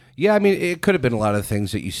 Yeah, I mean, it could have been a lot of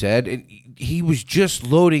things that you said. He was just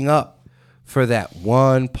loading up for that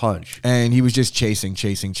one punch. And he was just chasing.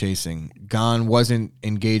 Gane wasn't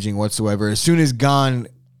engaging whatsoever. As soon as Gane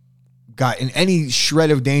got in any shred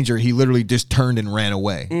of danger, he literally just turned and ran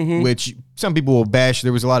away, which some people will bash.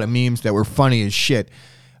 There was a lot of memes that were funny as shit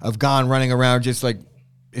of Gane running around just like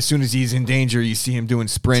as soon as he's in danger, you see him doing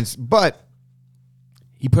sprints. But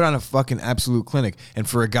he put on a fucking absolute clinic. And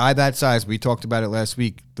for a guy that size, we talked about it last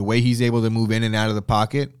week, the way he's able to move in and out of the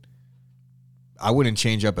pocket, I wouldn't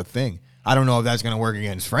change up a thing. I don't know if that's going to work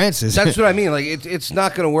against Francis. That's what I mean. Like, it's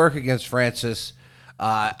not going to work against Francis.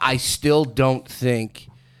 I still don't think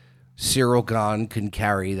Cyril Gane can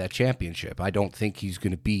carry that championship. I don't think he's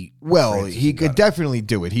going to beat Francis he could definitely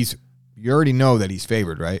do it. You already know that he's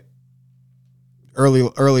favored, right?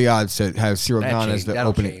 Early odds have Cyril Gane as the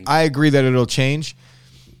opening. Change. I agree that it'll change,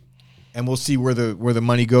 and we'll see where the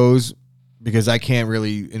money goes, because I can't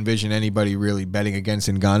really envision anybody really betting against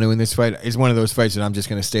Ngannou in this fight. It's one of those fights that I'm just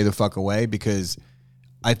going to stay the fuck away, because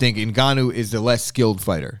I think Ngannou is the less skilled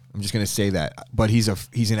fighter. I'm just going to say that, but he's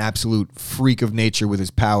an absolute freak of nature with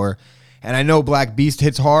his power. And I know Black Beast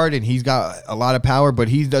hits hard and he's got a lot of power, but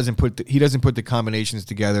he doesn't put the combinations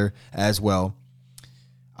together as well.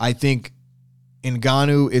 I think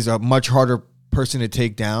Ngannou is a much harder person to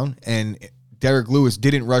take down, and Derek Lewis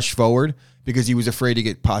didn't rush forward because he was afraid to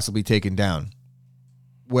get possibly taken down.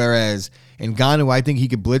 Whereas Ngannou, I think he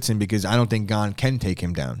could blitz him because I don't think Gane can take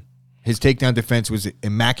him down. His takedown defense was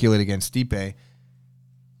immaculate against Stipe.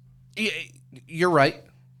 You're right.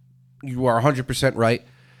 You are 100% right.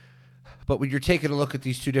 But when you're taking a look at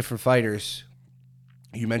these two different fighters,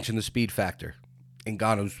 you mentioned the speed factor.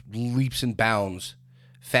 Ngannou's leaps and bounds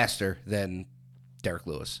faster than Derek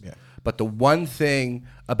Lewis. Yeah. But the one thing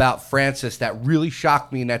about Francis that really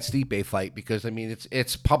shocked me in that Stipe fight, because, I mean,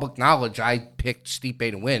 it's public knowledge I picked Stipe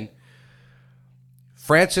to win,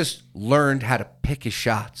 Francis learned how to pick his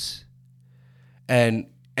shots and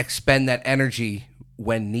expend that energy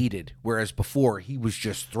when needed, whereas before he was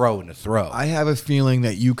just throwing to throw. I have a feeling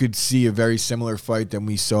that you could see a very similar fight than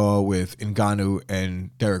we saw with Ngannou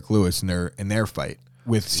and Derek Lewis in their fight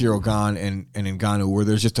with Cyril Gane and Ngannou, where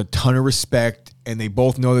there's just a ton of respect and they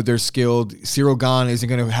both know that they're skilled. Cyril Gane isn't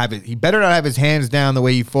going to have it. He better not have his hands down the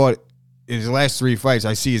way he fought in his last 3 fights.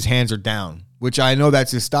 I see his hands are down, which I know that's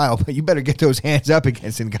his style, but you better get those hands up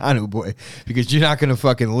against Ngannou, boy, because you're not going to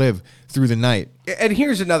fucking live through the night. And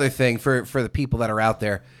here's another thing for the people that are out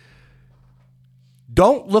there.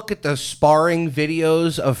 Don't look at the sparring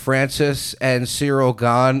videos of Francis and Cyril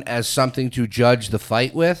Gane as something to judge the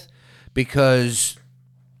fight with, because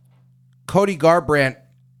Cody Garbrandt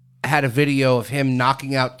had a video of him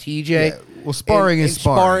knocking out TJ. Yeah, well, sparring is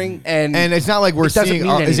sparring. And it's not like we're it doesn't seeing.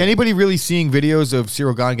 mean Is anything. anybody really seeing videos of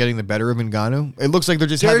Cyril Gane getting the better of Ngannou? It looks like they're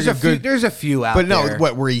just having a good. There's a few out But no,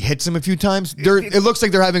 there. where he hits him a few times? It looks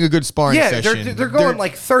like they're having a good sparring session. They're going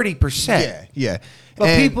like 30%. Yeah. But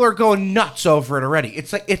And people are going nuts over it already.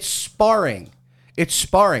 It's like, it's sparring. It's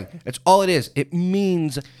sparring. It's all it is. It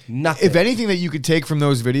means nothing. if anything that you could take from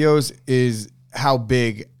those videos is how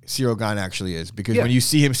big Cyril Gane actually is. Because Yeah. when you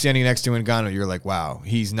see him standing next to Ngannou, you're like, wow,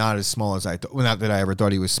 he's not as small as I thought. Well, not that I ever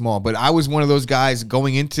thought he was small, but I was one of those guys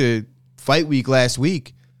going into fight week last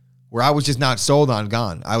week where I was just not sold on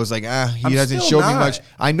Gane. I was like, he I'm hasn't still showed me not. much.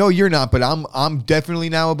 I know you're not, but I'm definitely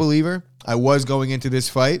now a believer. I was going into this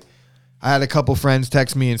fight. I had a couple friends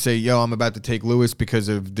text me and say, yo, I'm about to take Lewis because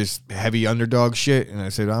of this heavy underdog shit. And I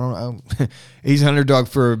said, I don't he's an underdog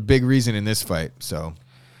for a big reason in this fight. So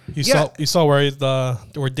You saw where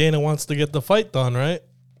Dana wants to get the fight done, right?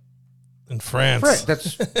 In France.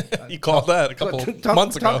 That's You called that a couple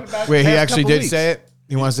months ago. wait, he actually did say it?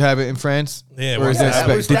 He wants to have it in France? Yeah, Or is well, that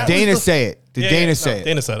that was- did that Dana was the- say it? Did Dana say it?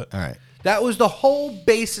 Dana said it. All right. That was the whole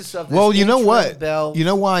basis of this. Well, you know interim what? belt. You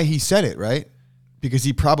know why he said it, right? Because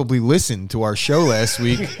he probably listened to our show last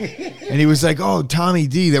week and he was like, oh, Tommy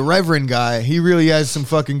D, the Reverend guy, he really has some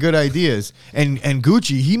fucking good ideas. And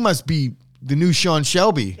Gucci, he must be the new Sean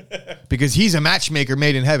Shelby because he's a matchmaker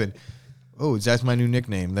made in heaven. Oh, that's my new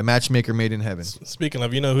nickname, the matchmaker made in heaven. Speaking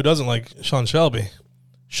of, who doesn't like Sean Shelby?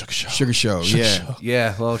 Sugar Show. Sugar Show, yeah.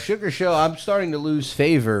 Yeah, well, Sugar Show, I'm starting to lose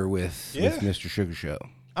favor with Mr. Sugar Show.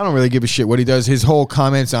 I don't really give a shit what he does. His whole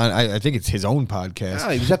comments on, I think it's his own podcast. Oh,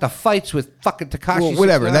 he was at the fights with fucking Tekashi. Well,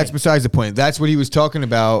 whatever. 69. That's besides the point. That's what he was talking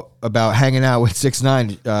about hanging out with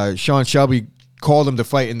 6ix9ine. Sean Shelby called him to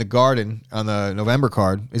fight in the Garden on the November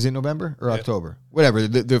card. Is it November or October? Whatever.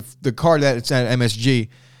 The card that it's at MSG.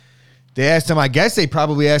 They asked him, I guess they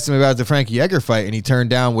probably asked him about the Frankie Edgar fight, and he turned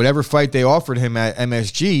down whatever fight they offered him at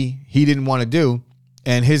MSG, he didn't want to do.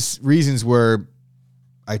 And his reasons were,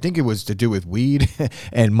 I think it was to do with weed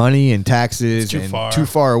and money and taxes and too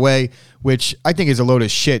far away, which I think is a load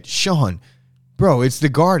of shit. Sean, bro, it's the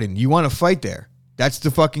Garden. You want to fight there. That's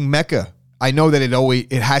the fucking Mecca. I know that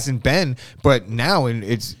it hasn't been, but now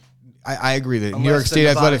it's. I agree that New York State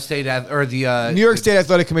Athletic New York State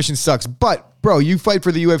Athletic Commission sucks. But bro, you fight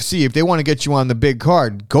for the UFC. If they want to get you on the big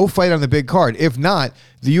card, go fight on the big card. If not,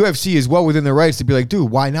 the UFC is well within their rights to be like, dude,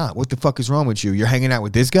 why not? What the fuck is wrong with you? You're hanging out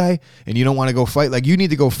with this guy and you don't want to go fight. Like, you need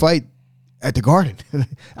to go fight at the Garden.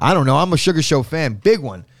 I don't know. I'm a Sugar Show fan, big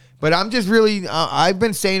one. But I'm just really. I've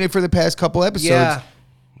been saying it for the past couple episodes. Yeah.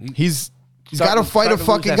 He's got to fight a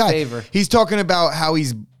fucking guy. Favor. He's talking about how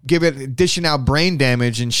he's dishing out brain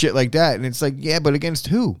damage and shit like that. And it's like, yeah, but against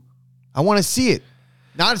who? I want to see it.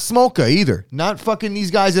 Not Smolka either. Not fucking these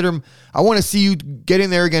guys that are. I want to see you get in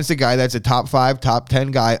there against a guy that's a top 5, top 10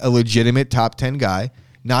 guy, a legitimate top 10 guy,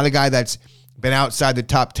 not a guy that's been outside the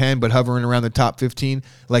top 10 but hovering around the top 15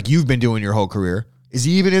 like you've been doing your whole career. Is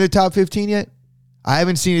he even in the top 15 yet? I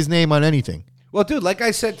haven't seen his name on anything. Well, dude, like I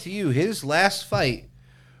said to you, his last fight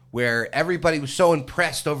where everybody was so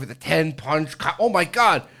impressed over the 10-punch. Oh, my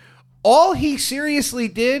God. All he seriously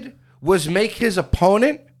did was make his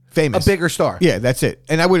opponent Famous. a bigger star. Yeah, that's it.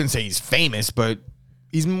 And I wouldn't say he's famous, but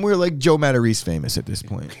he's more like Joe Matarese famous at this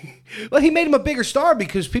point. Well, he made him a bigger star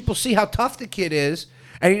because people see how tough the kid is,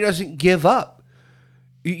 and he doesn't give up.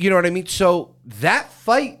 You know what I mean? So that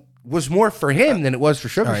fight was more for him than it was for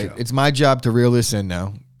Sugar All right, Show. it's my job to reel this in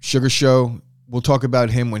now. Sugar Show, we'll talk about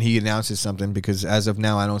him when he announces something because as of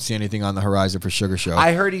now, I don't see anything on the horizon for Sugar Show.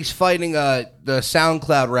 I heard he's fighting the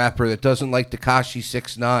SoundCloud rapper that doesn't like Tekashi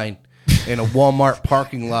 69 in a Walmart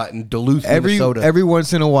parking lot in Duluth, Minnesota. Every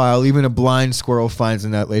once in a while, even a blind squirrel finds a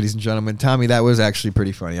nut, ladies and gentlemen. Tommy, that was actually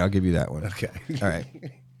pretty funny. I'll give you that one. Okay. All right.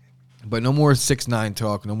 But no more 6ix9ine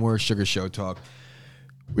talk. No more Sugar Show talk.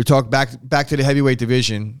 We talk back to the heavyweight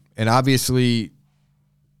division, and obviously,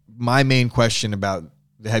 my main question about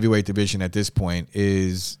the heavyweight division at this point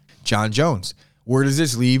is Jon Jones. Where does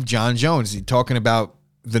this leave Jon Jones? He's talking about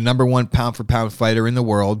the number 1 pound-for-pound fighter in the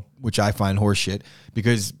world, which I find horseshit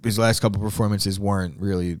because his last couple performances weren't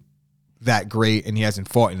really that great, and he hasn't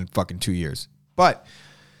fought in fucking 2 years. But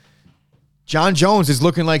Jon Jones is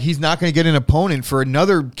looking like he's not going to get an opponent for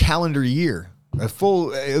another calendar year.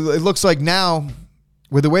 It looks like now,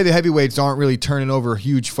 with the way the heavyweights aren't really turning over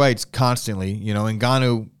huge fights constantly,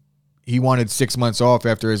 Ngannou, he wanted 6 months off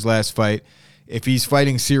after his last fight. If he's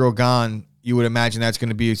fighting Cyril Gane, you would imagine that's going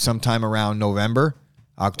to be sometime around November,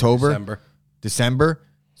 October, December.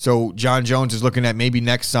 So Jon Jones is looking at maybe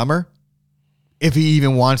next summer, if he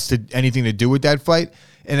even wants anything to do with that fight.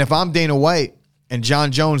 And if I'm Dana White and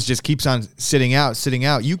Jon Jones just keeps on sitting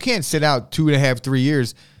out, you can't sit out 2.5, 3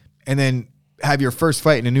 years and then have your first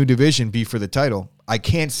fight in a new division be for the title. I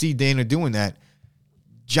can't see Dana doing that.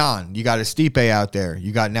 John, you got a Stipe out there.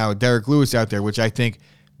 You got now Derek Lewis out there, which I think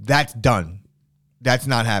that's done. That's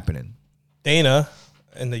not happening. Dana,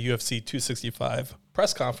 in the UFC 265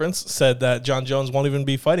 press conference, said that Jon Jones won't even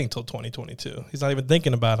be fighting till 2022. He's not even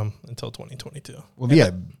thinking about him until 2022. Well,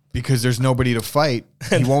 yeah, because there's nobody to fight.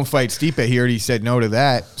 He won't fight Stipe. He already said no to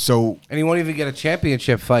that. So, And he won't even get a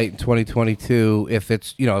championship fight in 2022 if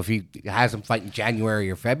it's, if he has him fight in January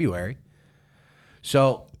or February.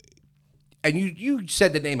 So, and you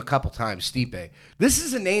said the name a couple times, Stipe. This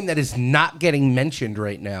is a name that is not getting mentioned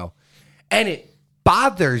right now, and it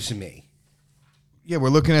bothers me. yeah, we're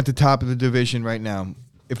looking at the top of the division right now.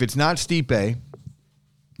 If it's not Stipe,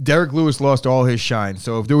 Derek Lewis lost all his shine.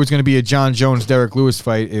 So if there was going to be a Jon Jones-Derek Lewis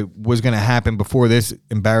fight, it was going to happen before this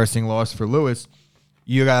embarrassing loss for Lewis.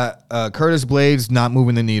 You got Curtis Blades not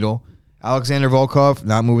moving the needle. Alexander Volkov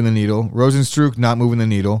not moving the needle. Rosenstruck not moving the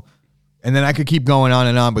needle. And then I could keep going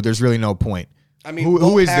on, but there's really no point. I mean,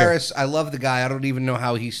 who is Harris, there? I love the guy. I don't even know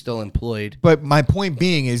how he's still employed. But my point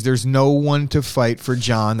being is there's no one to fight for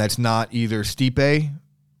Jon that's not either Stipe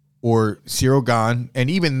or Cyril Gane. And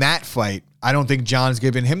even that fight, I don't think John's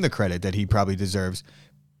given him the credit that he probably deserves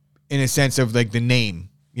in a sense of like the name.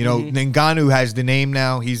 Ngannou has the name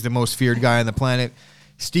now. He's the most feared guy on the planet.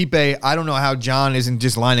 Stipe, I don't know how Jon isn't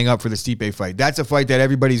just lining up for the Stipe fight. That's a fight that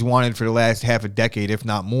everybody's wanted for the last half a decade, if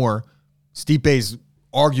not more. Stipe's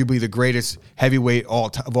arguably the greatest heavyweight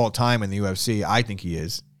of all time in the UFC. I think he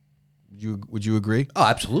is. Would you agree? Oh,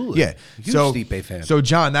 absolutely. Yeah. Huge Stipe fan. So,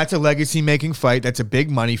 Jon, that's a legacy-making fight. That's a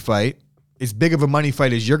big money fight. As big of a money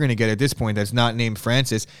fight as you're going to get at this point that's not named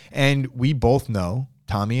Francis. And we both know,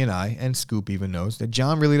 Tommy and I, and Scoop even knows, that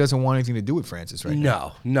Jon really doesn't want anything to do with Francis right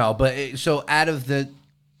now. No. But so out of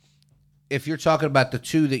if you're talking about the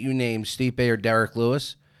two that you named, Stipe or Derek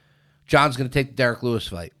Lewis, Jon's going to take the Derek Lewis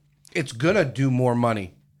fight. It's going to do more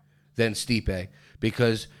money than Stipe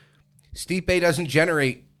because Stipe doesn't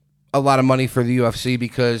generate a lot of money for the UFC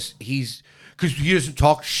because he doesn't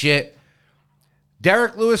talk shit.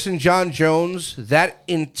 Derek Lewis and Jon Jones, that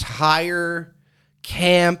entire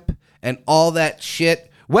camp and all that shit,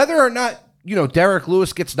 whether or not, Derek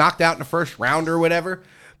Lewis gets knocked out in the first round or whatever,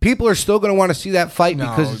 people are still going to want to see that fight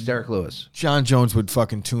because it's Derek Lewis. Jon Jones would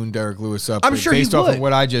fucking tune Derek Lewis up. I'm sure based he off would. of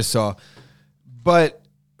what I just saw. But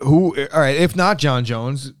all right, if not Jon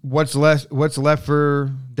Jones, what's left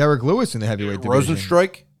for Derek Lewis in the heavyweight division?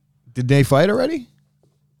 Rosenstruck? Did they fight already?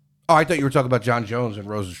 Oh, I thought you were talking about Jon Jones and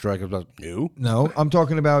Rosenstruck. I was like, No, I'm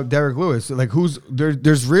talking about Derek Lewis. Like, who's there?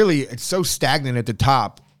 There's really, it's so stagnant at the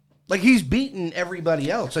top. Like, he's beaten everybody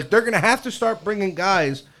else. Like, they're going to have to start bringing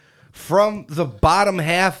guys from the bottom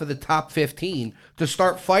half of the top 15 to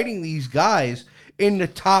start fighting these guys in the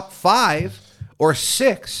top 5 or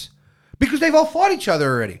 6 because they've all fought each other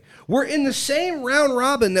already. We're in the same round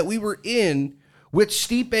robin that we were in with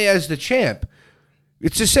Stipe as the champ.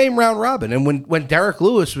 It's the same round robin. And when Derek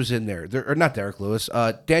Lewis was in there, or not Derek Lewis,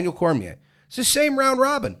 Daniel Cormier, it's the same round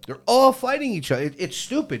robin. They're all fighting each other. It's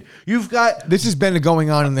stupid. This has been going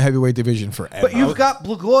on in the heavyweight division forever. But you've got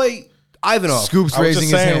Blagoy Ivanov. Scoops I was raising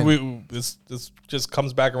just his saying, hand. this just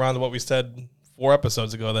comes back around to what we said 4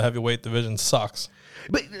 episodes ago. The heavyweight division sucks.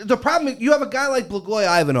 But the problem is you have a guy like Blagoy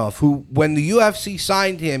Ivanov who, when the UFC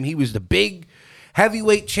signed him, he was the big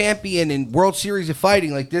heavyweight champion in World Series of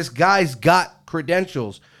Fighting. Like, this guy's got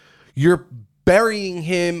credentials. You're burying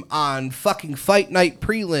him on fucking fight night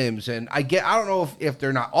prelims, and I don't know if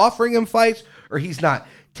they're not offering him fights or he's not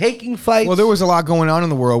taking fights. Well, there was a lot going on in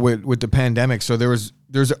the world with the pandemic, so there's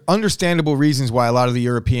understandable reasons why a lot of the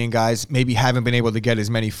European guys maybe haven't been able to get as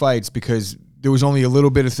many fights because there was only a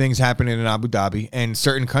little bit of things happening in Abu Dhabi, and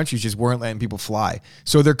certain countries just weren't letting people fly.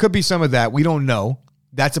 So there could be some of that. We don't know.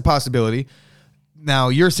 That's a possibility. Now,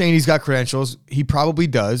 you're saying he's got credentials. He probably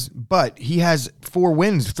does, but he has 3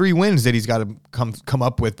 wins that he's got to come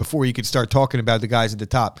up with before he could start talking about the guys at the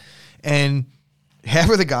top. And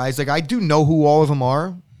half of the guys, like, I do know who all of them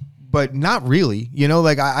are, but not really.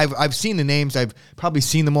 Like, I've seen the names. I've probably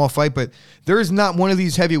seen them all fight, but there is not one of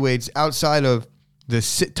these heavyweights outside of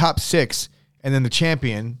the top 6 and then the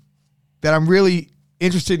champion that I'm really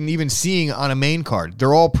interested in even seeing on a main card.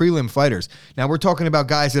 They're all prelim fighters. Now, we're talking about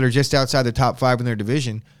guys that are just outside the top 5 in their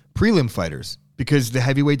division, prelim fighters, because the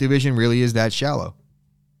heavyweight division really is that shallow.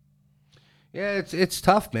 Yeah, it's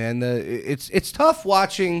tough, man. It's tough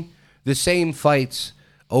watching the same fights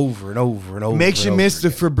over and over and over. Makes you miss the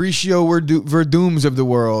Fabricio Verdums of the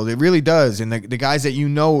world. It really does. And the guys that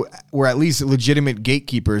were at least legitimate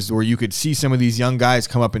gatekeepers, where you could see some of these young guys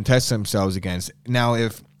come up and test themselves against. Now,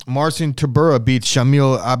 if Marcin Tybura beats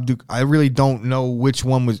Shamil Abdu, I really don't know which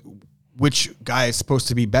guy is supposed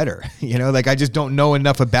to be better. Like, I just don't know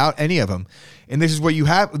enough about any of them. And this is what you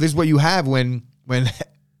have. This is what you have when the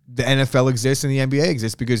NFL exists and the NBA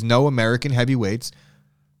exists, because no American heavyweights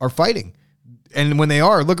are fighting. And when they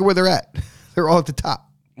are, look at where they're at. They're all at the top,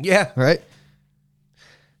 Yeah. right?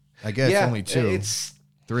 I guess Yeah, only 2. It's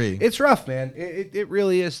 3. It's rough, man. It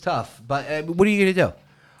really is tough. But what are you going to do?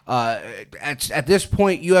 At this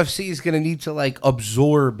point, UFC is going to need to like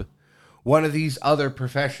absorb one of these other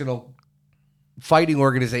professional fighting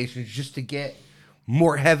organizations just to get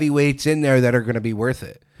more heavyweights in there that are going to be worth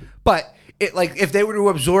it. But if they were to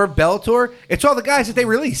absorb Bellator, it's all the guys that they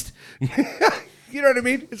released. You know what I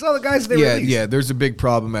mean? It's all the guys that they released. Yeah, there's a big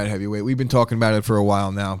problem at heavyweight. We've been talking about it for a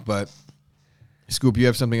while now, but Scoop, you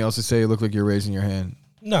have something else to say? You look like you're raising your hand.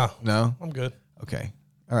 No. No? I'm good. Okay.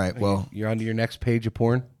 All right, well. You're on to your next page of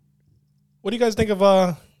porn? What do you guys think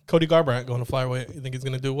of Cody Garbrandt going to flyweight? You think he's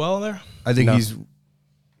going to do well there? I think he's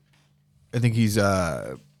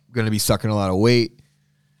going to be sucking a lot of weight.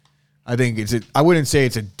 I think I wouldn't say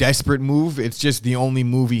it's a desperate move. It's just the only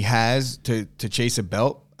move he has to chase a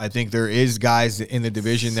belt. I think there is guys in the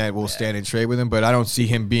division that will stand and trade with him, but I don't see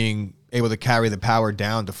him being able to carry the power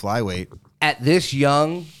down to flyweight. At this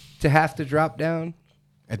young to have to drop down?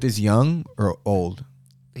 At this young or old?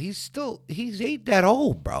 He's ain't that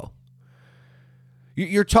old, bro.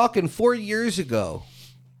 You're talking 4 years ago.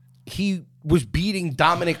 He was beating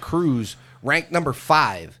Dominic Cruz, ranked number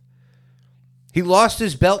 5. He lost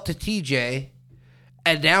his belt to TJ,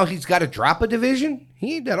 and now he's got to drop a division?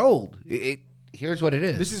 He ain't that old. Here's what it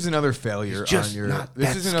is. This is another failure just on your. not This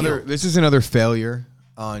that is another. skilled. This is another failure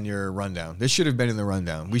on your rundown. This should have been in the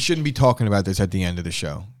rundown. We shouldn't be talking about this at the end of the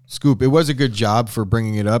show. Scoop, it was a good job for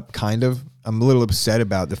bringing it up. Kind of. I'm a little upset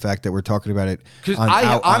about the fact that we're talking about it Because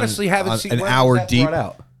I honestly haven't seen an when hour was that deep brought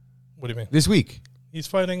out. What do you mean? this week. He's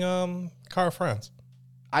fighting Cara France.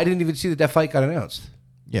 I didn't even see that fight got announced.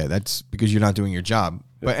 Yeah, that's because you're not doing your job.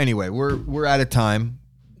 But anyway, we're out of time.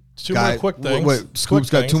 Two more quick things. Scoop's Quick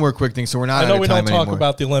got things. 2 more quick things, so we're not I know out we of time don't talk anymore.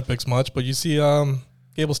 about the Olympics much, but you see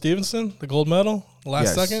Gable Stevenson, the gold medal,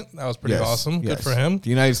 last Yes. second. That was pretty Yes, awesome. yes. Good for him. The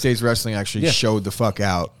United States Wrestling actually showed the fuck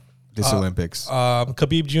out this Olympics.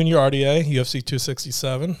 Khabib Jr. RDA, UFC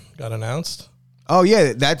 267, got announced. Oh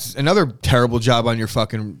yeah, that's another terrible job on your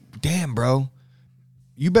fucking. Damn, bro.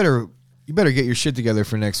 You better get your shit together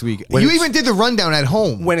for next week. You even did the rundown at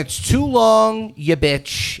home. When it's too long, you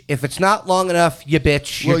bitch. If it's not long enough, you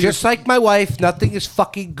bitch. You're Well, just like my wife. Nothing is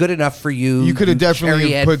fucking good enough for you. You could have definitely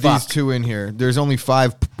cherry-head put these fuck. 2 in here. There's only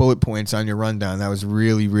 5 bullet points on your rundown. That was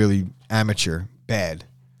really, really amateur. Bad.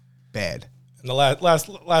 And the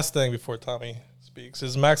last thing before Tommy speaks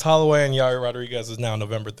is Max Holloway and Yair Rodriguez is now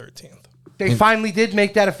November 13th. They finally did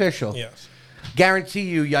make that official. Yes. Guarantee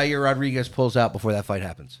you, Yair Rodriguez pulls out before that fight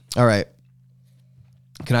happens. All right.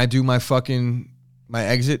 Can I do my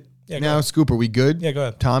exit Yeah, go now? ahead. Scoop, are we good? Yeah, go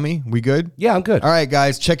ahead. Tommy, we good? Yeah, I'm good. All right,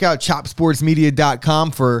 guys, check out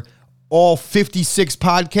chopsportsmedia.com for all 56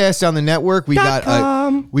 podcasts on the network. We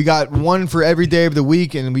got one for every day of the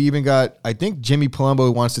week, and we even got, I think Jimmy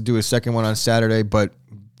Palumbo wants to do a second one on Saturday, but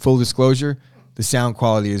full disclosure, the sound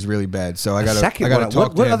quality is really bad. So I got to talk to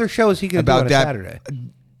What him other show is he going to do about on a that. Saturday?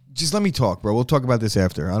 Just let me talk, bro. We'll talk about this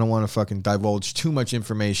after. I don't want to fucking divulge too much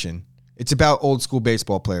information. It's about old school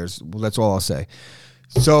baseball players. Well, that's all I'll say.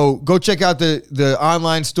 So go check out the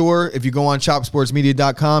online store. If you go on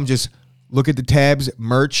chopsportsmedia.com, just look at the tabs,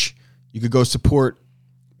 merch. You could go support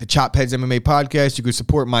the Chop Heads MMA podcast. You could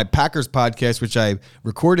support my Packers podcast, which I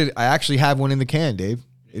recorded. I actually have one in the can, Dave.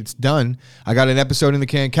 It's done. I got an episode in the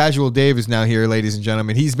can. Casual Dave is now here, ladies and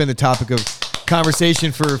gentlemen. He's been the topic of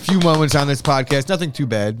conversation for a few moments on this podcast. Nothing too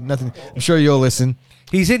bad. Nothing. I'm sure you'll listen.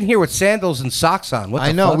 He's in here with sandals and socks on. What the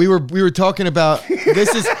I know. fuck? We were talking about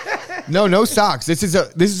this is no socks. This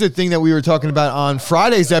is a thing that we were talking about on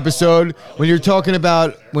Friday's episode when we were talking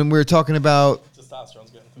about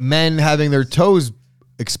men having their toes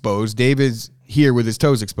exposed. Dave is here with his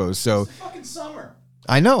toes exposed. So It's fucking summer.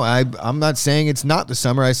 I know. I'm not saying it's not the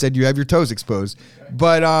summer. I said you have your toes exposed.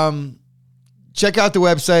 But check out the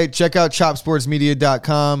website. Check out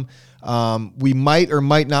chopsportsmedia.com. We might or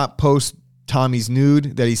might not post Tommy's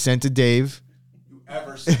nude that he sent to Dave. You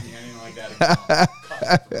ever see anything like that?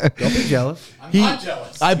 Don't be jealous. I'm not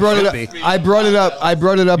jealous. I brought it up. I brought it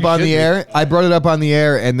up on the air. I brought it up on the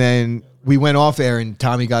air, and then we went off air, and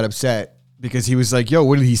Tommy got upset because he was like, "Yo,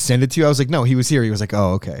 what did he send it to you?" I was like, "No, he was here." He was like,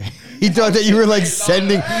 "Oh, okay." He thought that you were like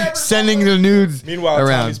sending the nudes Meanwhile,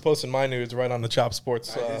 around. Tommy's posting my nudes right on the Chop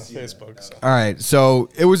Sports Facebook. So. All right, so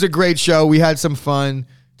it was a great show. We had some fun.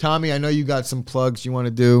 Tommy, I know you got some plugs you want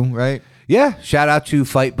to do, right? Yeah, shout out to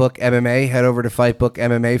Fightbook MMA. Head over to Fightbook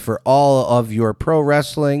MMA for all of your pro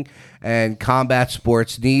wrestling and combat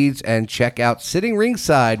sports needs, and check out Sitting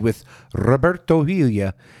Ringside with Roberto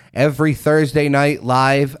Villa every Thursday night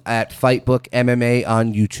live at Fightbook MMA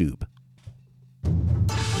on YouTube.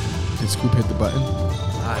 Did Scoop hit the button?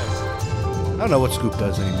 I don't know what Scoop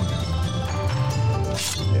does anymore.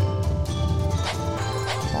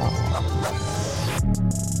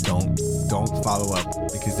 Don't follow up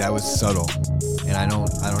because that was subtle, and I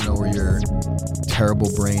don't know where your terrible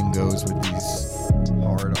brain goes with these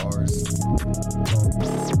hard R's.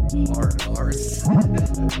 Hard R's.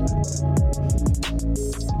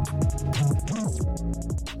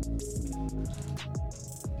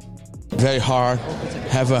 Very hard.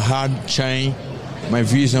 Have a hard chain. My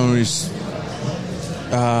vision is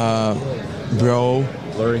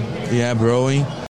blurry. Yeah, blurry.